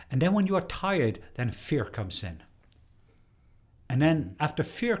enemy. And then when you are tired, then fear comes in. And then after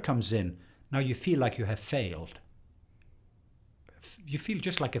fear comes in, now you feel like you have failed. You feel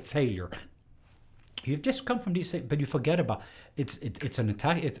just like a failure. You've just come from these things, but you forget about it's an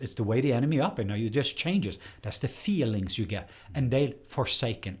attack. It's the way the enemy up, and now you just changes. That's the feelings you get, and they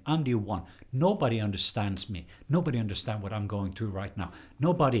forsaken. I'm the one. Nobody understands me. Nobody understands what I'm going through right now.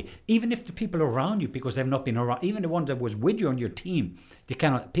 Nobody, even if the people around you, because they've not been around, even the ones that was with you on your team,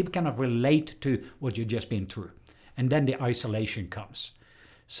 people cannot relate to what you've just been through, and then the isolation comes.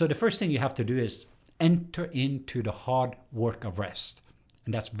 So the first thing you have to do is enter into the hard work of rest,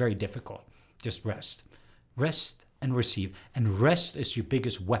 and that's very difficult. Just rest. Rest and receive. And rest is your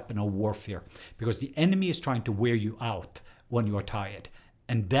biggest weapon of warfare, because the enemy is trying to wear you out when you are tired.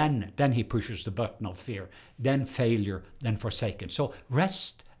 And then he pushes the button of fear, then failure, then forsaken. So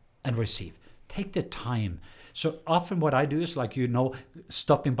rest and receive. Take the time. So often what I do is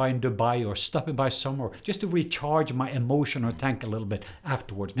stopping by in Dubai or stopping by somewhere just to recharge my emotional tank a little bit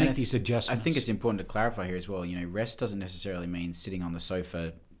afterwards. Make these adjustments. I think it's important to clarify here as well. Rest doesn't necessarily mean sitting on the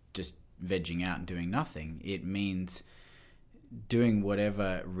sofa just vegging out and doing nothing. It means doing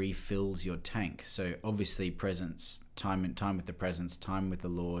whatever refills your tank. So obviously presence, time with the presence, time with the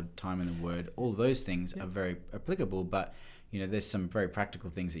Lord, time in the Word, all those things are very applicable. But there's some very practical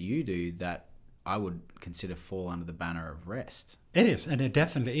things that you do that I would consider fall under the banner of rest. It is, and it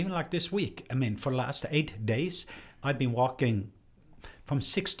definitely, even like this week, I mean, for the last 8 days, I've been walking from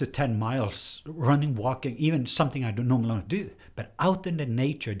 6 to 10 miles, running, walking, even something I don't normally do. But out in the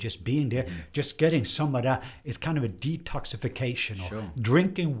nature, just being there, just getting some of that, it's kind of a detoxification. Sure. Or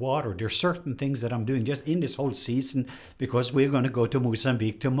drinking water. There's certain things that I'm doing just in this whole season, because we're going to go to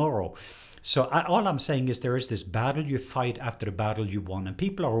Mozambique tomorrow. So all I'm saying is there is this battle you fight after the battle you won. And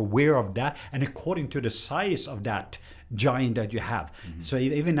people are aware of that. And according to the size of that giant that you have. So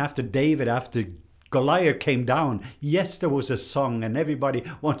even after David, after Goliath came down, yes, there was a song, and everybody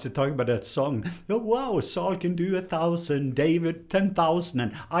wants to talk about that song. Oh, wow, Saul can do 1,000, David 10,000,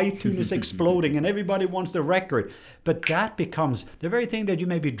 and iTunes is exploding, and everybody wants the record. But that becomes the very thing that you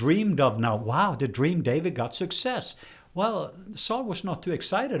maybe dreamed of now. Wow, the dream David got success. Well, Saul was not too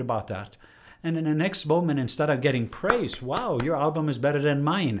excited about that. And in the next moment, instead of getting praise, wow, your album is better than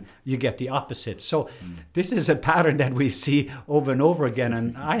mine, you get the opposite. So this is a pattern that we see over and over again.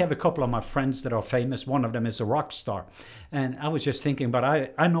 And I have a couple of my friends that are famous. One of them is a rock star. And I was just thinking, but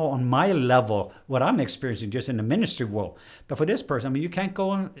I know on my level what I'm experiencing just in the ministry world. But for this person, I mean, you can't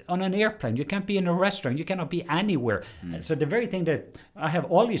go on an airplane. You can't be in a restaurant. You cannot be anywhere. So the very thing that I have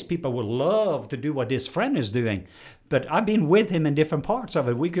all these people would love to do what this friend is doing. But I've been with him in different parts of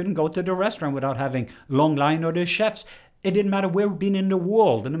it. We couldn't go to the restaurant without having long line or the chefs. It didn't matter where we've been in the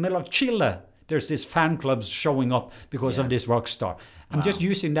world. In the middle of Chile, there's this fan clubs showing up because of this rock star. I'm just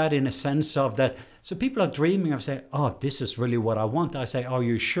using that in a sense of that. So people are dreaming of saying, oh, this is really what I want. I say, are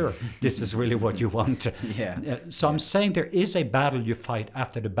you sure this is really what you want? So I'm saying there is a battle you fight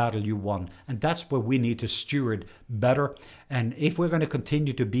after the battle you won. And that's where we need to steward better. And if we're going to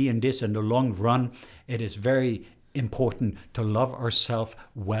continue to be in this in the long run, it is very important to love ourselves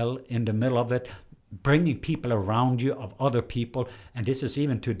well in the middle of it, bringing people around you of other people. And this is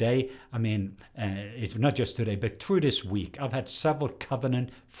even today. I mean, it's not just today, but through this week, I've had several covenant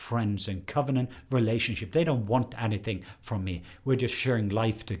friends and covenant relationships. They don't want anything from me. We're just sharing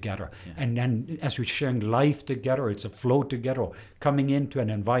life together. And then as we're sharing life together, it's a flow together, or coming into an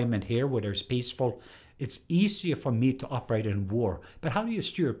environment here where there's peaceful. It's easier for me to operate in war. But how do you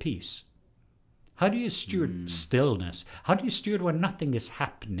steward peace? How do you steward stillness? How do you steward when nothing is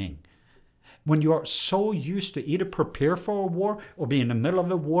happening? When you are so used to either prepare for a war or be in the middle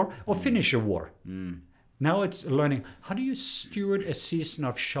of a war or finish a war. Now it's learning, how do you steward a season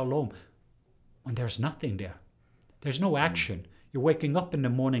of shalom when there's nothing there? There's no action. You're waking up in the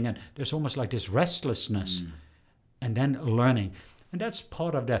morning and there's almost like this restlessness. And then learning. And that's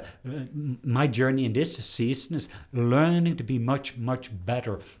part of my journey in this season is learning to be much, much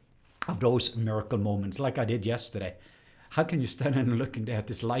better of those miracle moments like I did yesterday. How can you stand and looking at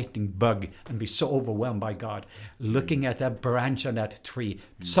this lightning bug and be so overwhelmed by God? Looking at that branch on that tree.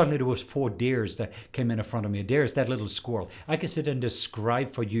 Suddenly there was 4 deers that came in front of me. There's that little squirrel. I can sit and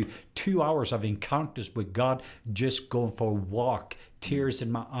describe for you 2 hours of encounters with God, just going for a walk, tears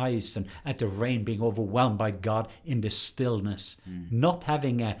in my eyes, and at the rain, being overwhelmed by God in the stillness. Not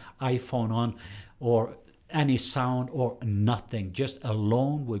having an iPhone on or any sound or nothing, just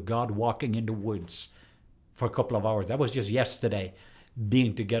alone with God, walking in the woods for a couple of hours. That was just yesterday,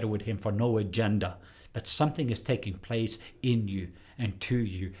 being together with him for no agenda. But something is taking place in you and to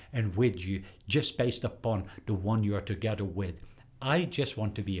you and with you, just based upon the one you are together with. I just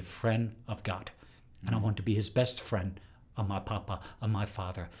want to be a friend of God. And I want to be his best friend, of my papa, of my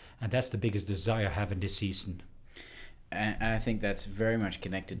father. And that's the biggest desire I have in this season. And I think that's very much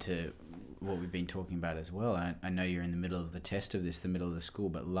connected to what we've been talking about as well. I know you're in the middle of the test of this, the middle of the school,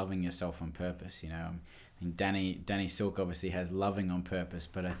 but loving yourself on purpose, And Danny Silk obviously has loving on purpose,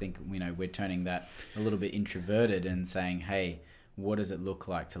 but I think, we're turning that a little bit introverted and saying, hey, what does it look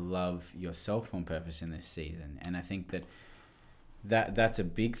like to love yourself on purpose in this season? And I think that's a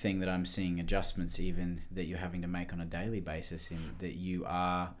big thing that I'm seeing adjustments even that you're having to make on a daily basis, in that you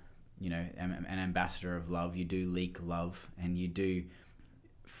are, an ambassador of love. You do leak love, and you do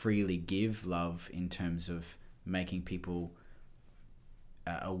freely give love in terms of making people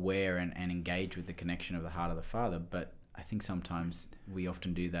aware and engage with the connection of the heart of the Father. But I think sometimes we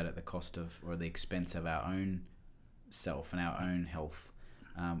often do that at the cost of, or the expense of, our own self and our own health.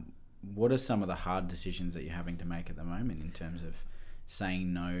 What are some of the hard decisions that you're having to make at the moment in terms of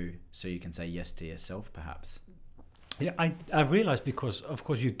saying no so you can say yes to yourself, perhaps? Yeah, I realize, because of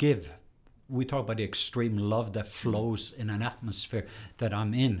course you give. We talk about the extreme love that flows in an atmosphere that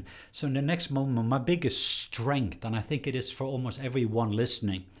I'm in. So in the next moment, my biggest strength, and I think it is for almost everyone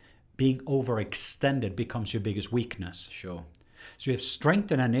listening, being overextended becomes your biggest weakness. Sure. So you have strength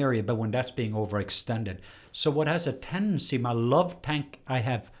in an area, but when that's being overextended. So what has a tendency, my love tank, I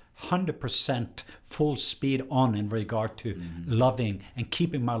have 100% full speed on in regard to loving and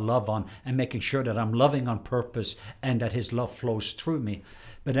keeping my love on and making sure that I'm loving on purpose and that his love flows through me.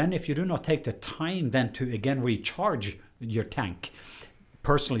 But then if you do not take the time then to again recharge your tank,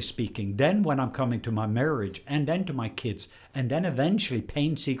 personally speaking. Then when I'm coming to my marriage, and then to my kids, and then eventually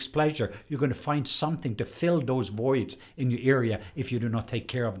pain seeks pleasure, you're going to find something to fill those voids in your area if you do not take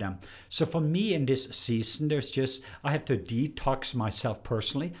care of them. So for me in this season, I have to detox myself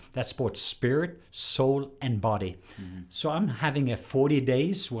personally. That's both spirit, soul, and body. So I'm having a 40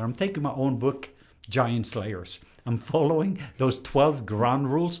 days where I'm taking my own book, Giant Slayers. I'm following those 12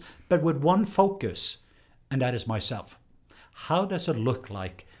 ground rules, but with one focus, and that is myself. How does it look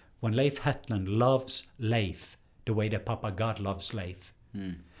like when Leif Hetland loves Leif the way that Papa God loves Leif?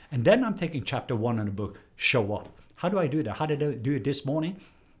 And then I'm taking chapter 1 in the book, Show Up. How do I do that? How did I do it this morning?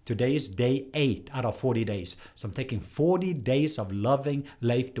 Today is day 8 out of 40 days. So I'm taking 40 days of loving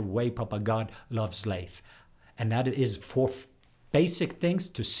Leif the way Papa God loves Leif. And that is 4 basic things: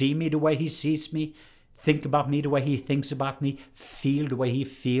 to see me the way he sees me, think about me the way he thinks about me, feel the way he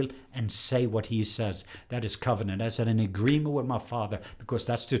feels, and say what he says. That is covenant. That's an agreement with my Father, because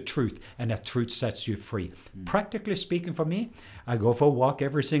that's the truth, and that truth sets you free. Practically speaking, for me, I go for a walk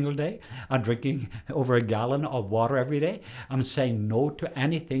every single day. I'm drinking over a gallon of water every day. I'm saying no to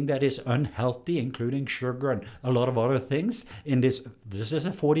anything that is unhealthy, including sugar and a lot of other things. This is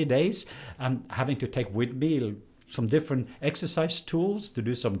a 40 days. I'm having to take with me some different exercise tools to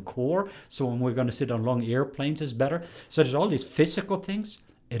do some core, so when we're going to sit on long airplanes is better. So there's all these physical things.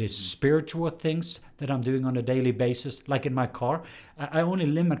 It is spiritual things that I'm doing on a daily basis, like in my car. I only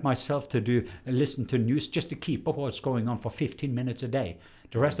limit myself to listen to news just to keep up what's going on for 15 minutes a day.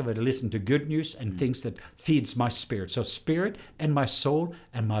 The rest of it, I listen to good news and things that feeds my spirit. So spirit and my soul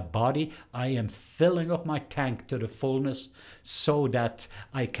and my body, I am filling up my tank to the fullness so that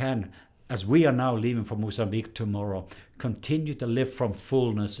I can, as we are now leaving for Mozambique tomorrow, continue to live from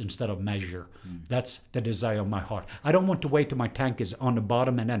fullness instead of measure. That's the desire of my heart. I don't want to wait till my tank is on the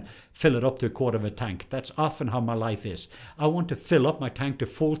bottom and then fill it up to a quarter of a tank. That's often how my life is. I want to fill up my tank to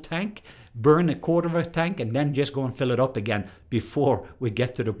full tank, burn a quarter of a tank, and then just go and fill it up again before we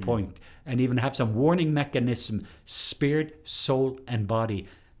get to the point. And even have some warning mechanism, spirit, soul, and body.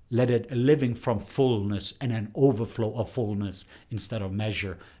 Let it living from fullness and an overflow of fullness instead of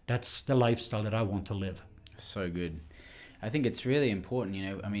measure. That's the lifestyle that I want to live. So good. I think it's really important,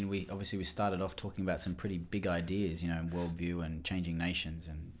 I mean, we started off talking about some pretty big ideas, worldview and changing nations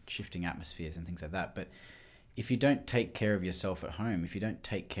and shifting atmospheres and things like that. But if you don't take care of yourself at home, if you don't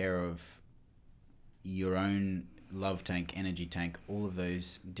take care of your own love tank, energy tank, all of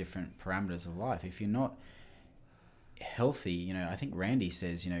those different parameters of life, if you're not healthy, I think Randy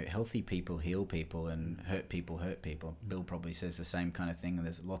says, healthy people heal people and hurt people hurt people. Bill probably says the same kind of thing, and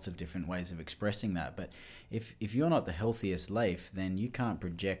there's lots of different ways of expressing that. But if you're not the healthiest Leif, then you can't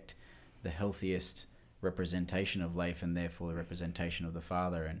project the healthiest representation of Leif, and therefore the representation of the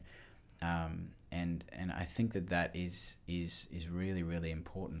Father. And I think that is really, really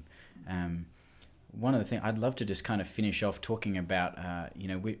important. One of the things I'd love to just kind of finish off talking about,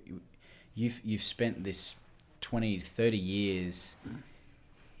 you've spent this 20, 30 years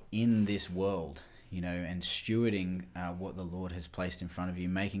in this world, and stewarding what the Lord has placed in front of you,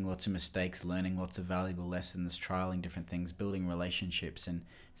 making lots of mistakes, learning lots of valuable lessons, trialing different things, building relationships, and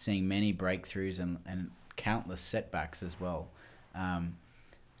seeing many breakthroughs and countless setbacks as well.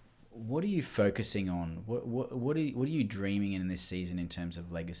 What are you focusing on? What are you dreaming in this season in terms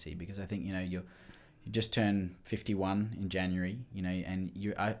of legacy? Because I think you just turned 51 in January, and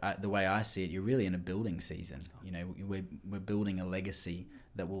the way I see it, you're really in a building season. We're building a legacy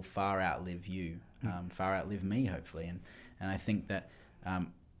that will far outlive you, far outlive me, hopefully. And I think that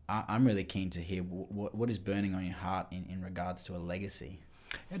I'm really keen to hear what is burning on your heart in regards to a legacy.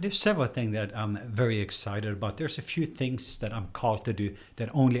 There's several things that I'm very excited about. There's a few things that I'm called to do that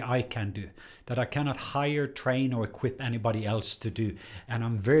only I can do, that I cannot hire, train, or equip anybody else to do. And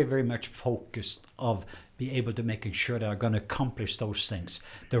I'm very, very much focused of be able to making sure that I'm going to accomplish those things.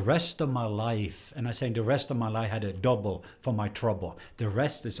 The rest of my life, and I say the rest of my life had a double for my trouble. The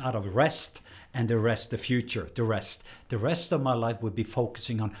rest is out of rest, and the rest, the future, the rest. The rest of my life would be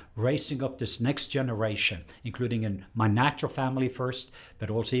focusing on raising up this next generation, including in my natural family first, but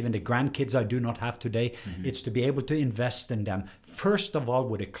also even the grandkids I do not have today. It's to be able to invest in them. First of all,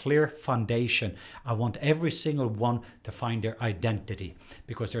 with a clear foundation. I want every single one to find their identity,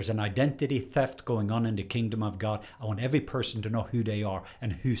 because there's an identity theft going on in the kingdom of God. I want every person to know who they are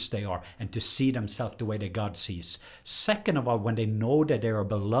and whose they are, and to see themselves the way that God sees. Second of all, when they know that they're a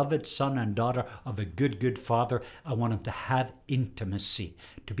beloved son and daughter of a good Father, I want them to have intimacy,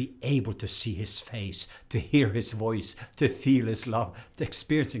 to be able to see his face, to hear his voice, to feel his love, to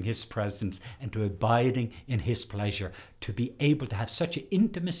experiencing his presence, and to abiding in his pleasure, to be able to have such an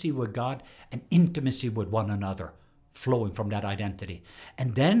intimacy with God and intimacy with one another. flowing from that identity.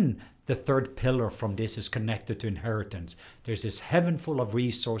 And then the third pillar from this is connected to inheritance. There's this heaven full of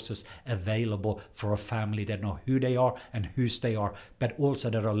resources available for a family that know who they are and whose they are, but also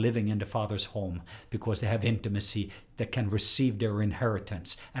that are living in the Father's home because they have intimacy that can receive their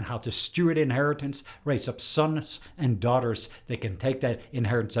inheritance, and how to steward inheritance, raise up sons and daughters that can take that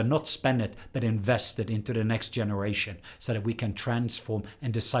inheritance and not spend it, but invest it into the next generation so that we can transform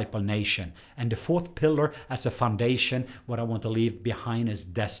and disciple nation. And the fourth pillar as a foundation, what I want to leave behind is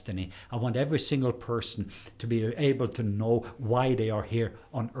destiny. I want every single person to be able to know why they are here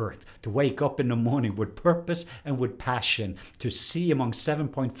on earth, to wake up in the morning with purpose and with passion, to see among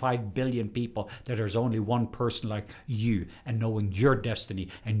 7.5 billion people that there's only one person like you, and knowing your destiny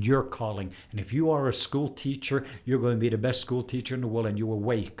and your calling. And if you are a school teacher, you're going to be the best school teacher in the world, and you will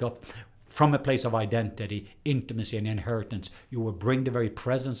wake up from a place of identity, intimacy, and inheritance. You will bring the very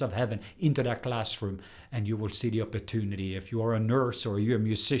presence of heaven into that classroom, and you will see the opportunity. If you are a nurse, or you're a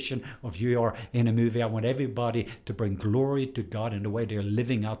musician, or if you are in a movie, I want everybody to bring glory to God in the way they're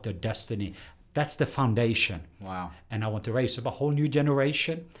living out their destiny. That's the foundation. Wow. And I want to raise up a whole new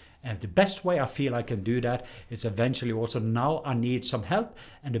generation. And the best way I feel I can do that is eventually also, now I need some help.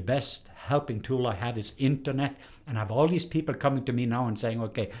 And the best helping tool I have is internet. And I have all these people coming to me now and saying,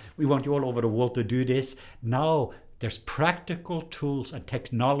 okay, we want you all over the world to do this. Now there's practical tools and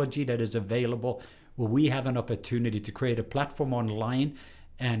technology that is available where we have an opportunity to create a platform online.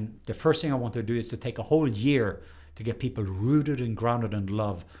 And the first thing I want to do is to take a whole year to get people rooted and grounded in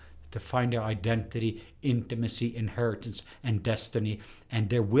love, to find their identity, intimacy, inheritance, and destiny. And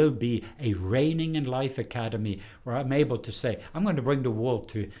there will be a Reigning in Life Academy where I'm able to say, I'm going to bring the world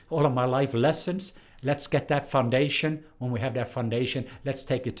to all of my life lessons. Let's get that foundation. When we have that foundation, let's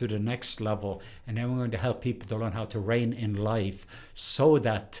take it to the next level. And then we're going to help people to learn how to reign in life, so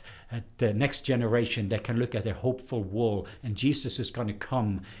that the next generation, they can look at a hopeful world. And Jesus is going to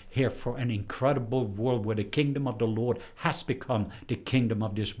come here for an incredible world where the kingdom of the Lord has become the kingdom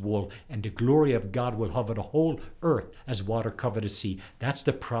of this world. And the glory of God will cover the whole earth as water covered the sea. That's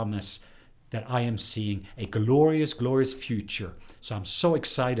the promise that I am seeing, a glorious, glorious future. So I'm so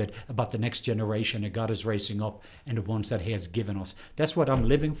excited about the next generation that God is raising up and the ones that He has given us. That's what I'm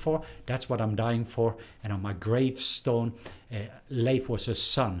living for. That's what I'm dying for. And on my gravestone, Leif was a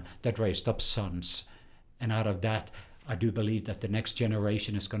son that raised up sons. And out of that, I do believe that the next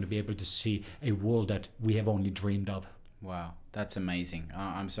generation is going to be able to see a world that we have only dreamed of. Wow, that's amazing.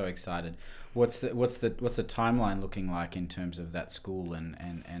 I'm so excited. What's the timeline looking like in terms of that school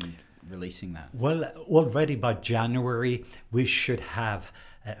and releasing that? Well, already by January, we should have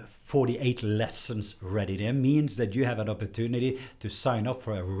 48 lessons ready. That means that you have an opportunity to sign up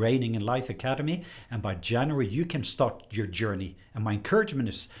for a Reigning in Life Academy. And by January, you can start your journey. And my encouragement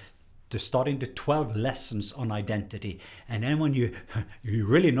is to starting the 12 lessons on identity. And then when you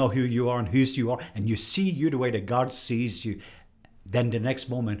really know who you are and whose you are, and you see you the way that God sees you, then the next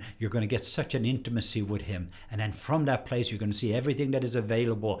moment you're going to get such an intimacy with Him. And then from that place you're going to see everything that is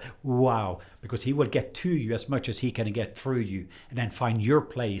available. Wow. Because He will get to you as much as He can get through you. And then find your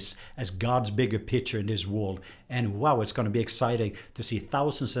place as God's bigger picture in this world. And wow, it's going to be exciting to see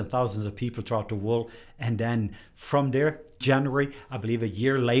thousands and thousands of people throughout the world. And then from there, January, I believe a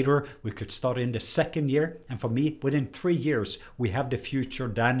year later, we could start in the second year. And for me, within 3 years, we have the future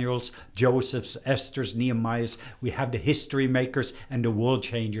Daniels, Josephs, Esthers, Nehemiahs. We have the history makers and the world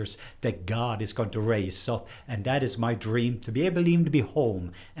changers that God is going to raise up. And that is my dream, to be able even to be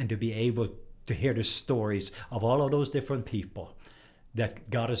home and to be able to hear the stories of all of those different people that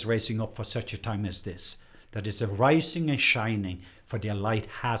God is raising up for such a time as this. That is a rising and shining, for their light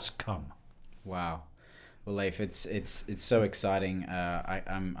has come. Wow. Well, Leif, it's so exciting.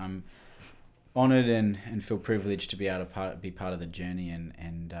 I'm honored and feel privileged to be able to be part of the journey,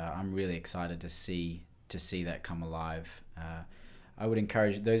 and I'm really excited to see that come alive. I would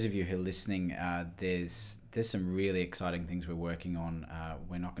encourage those of you who are listening. There's some really exciting things we're working on.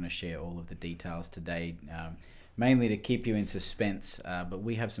 We're not going to share all of the details today, mainly to keep you in suspense. But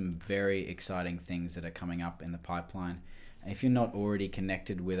we have some very exciting things that are coming up in the pipeline. If you're not already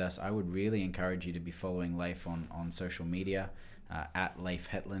connected with us, I would really encourage you to be following Leif on social media, at Leif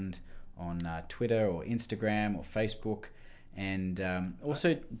Hetland on Twitter or Instagram or Facebook. And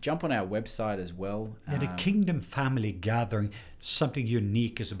also jump on our website as well. Yeah, the Kingdom Family Gathering, something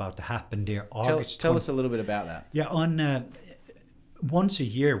unique is about to happen there. Tell us a little bit about that. Yeah, on once a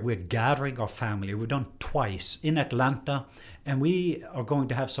year we're gathering our family. We've done twice in Atlanta And we are going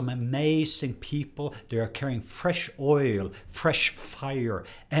to have some amazing people. They are carrying fresh oil, fresh fire,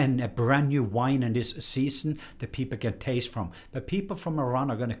 and a brand new wine in this season that people can taste from. But people from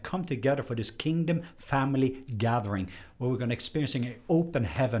around are going to come together for this Kingdom Family Gathering, where we're going to experience an open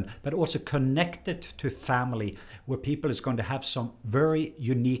heaven, but also connected to family, where people is going to have some very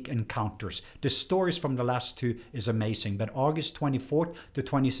unique encounters. The stories from the last two is amazing, but August 24th to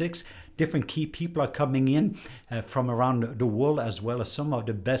 26th, different key people are coming in from around the world, as well as some of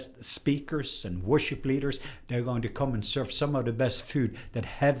the best speakers and worship leaders. They're going to come and serve some of the best food that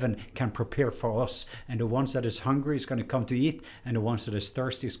heaven can prepare for us. And the ones that is hungry is going to come to eat, and the ones that is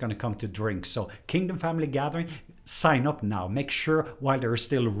thirsty is going to come to drink. So Kingdom Family Gathering, sign up now. Make sure while there is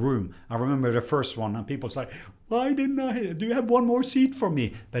still room. I remember the first one, and people say, why didn't I? Do you have one more seat for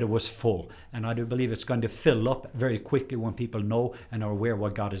me? But it was full. And I do believe it's going to fill up very quickly when people know and are aware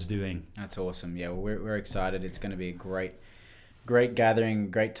what God is doing. That's awesome. Yeah, well, we're excited. It's going to be a great gathering,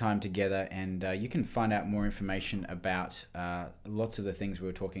 great time together. And you can find out more information about lots of the things we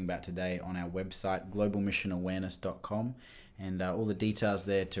were talking about today on our website, globalmissionawareness.com. And all the details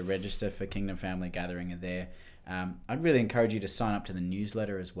there to register for Kingdom Family Gathering are there. I'd really encourage you to sign up to the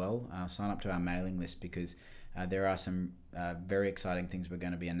newsletter as well. Sign up to our mailing list, because there are some very exciting things we're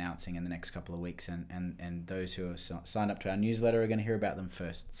going to be announcing in the next couple of weeks, and those who have signed up to our newsletter are going to hear about them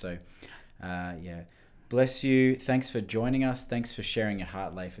first. So, bless you. Thanks for joining us. Thanks for sharing your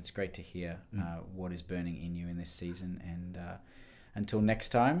heart, Leif. It's great to hear what is burning in you in this season. And until next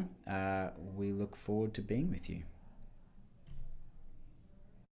time, we look forward to being with you.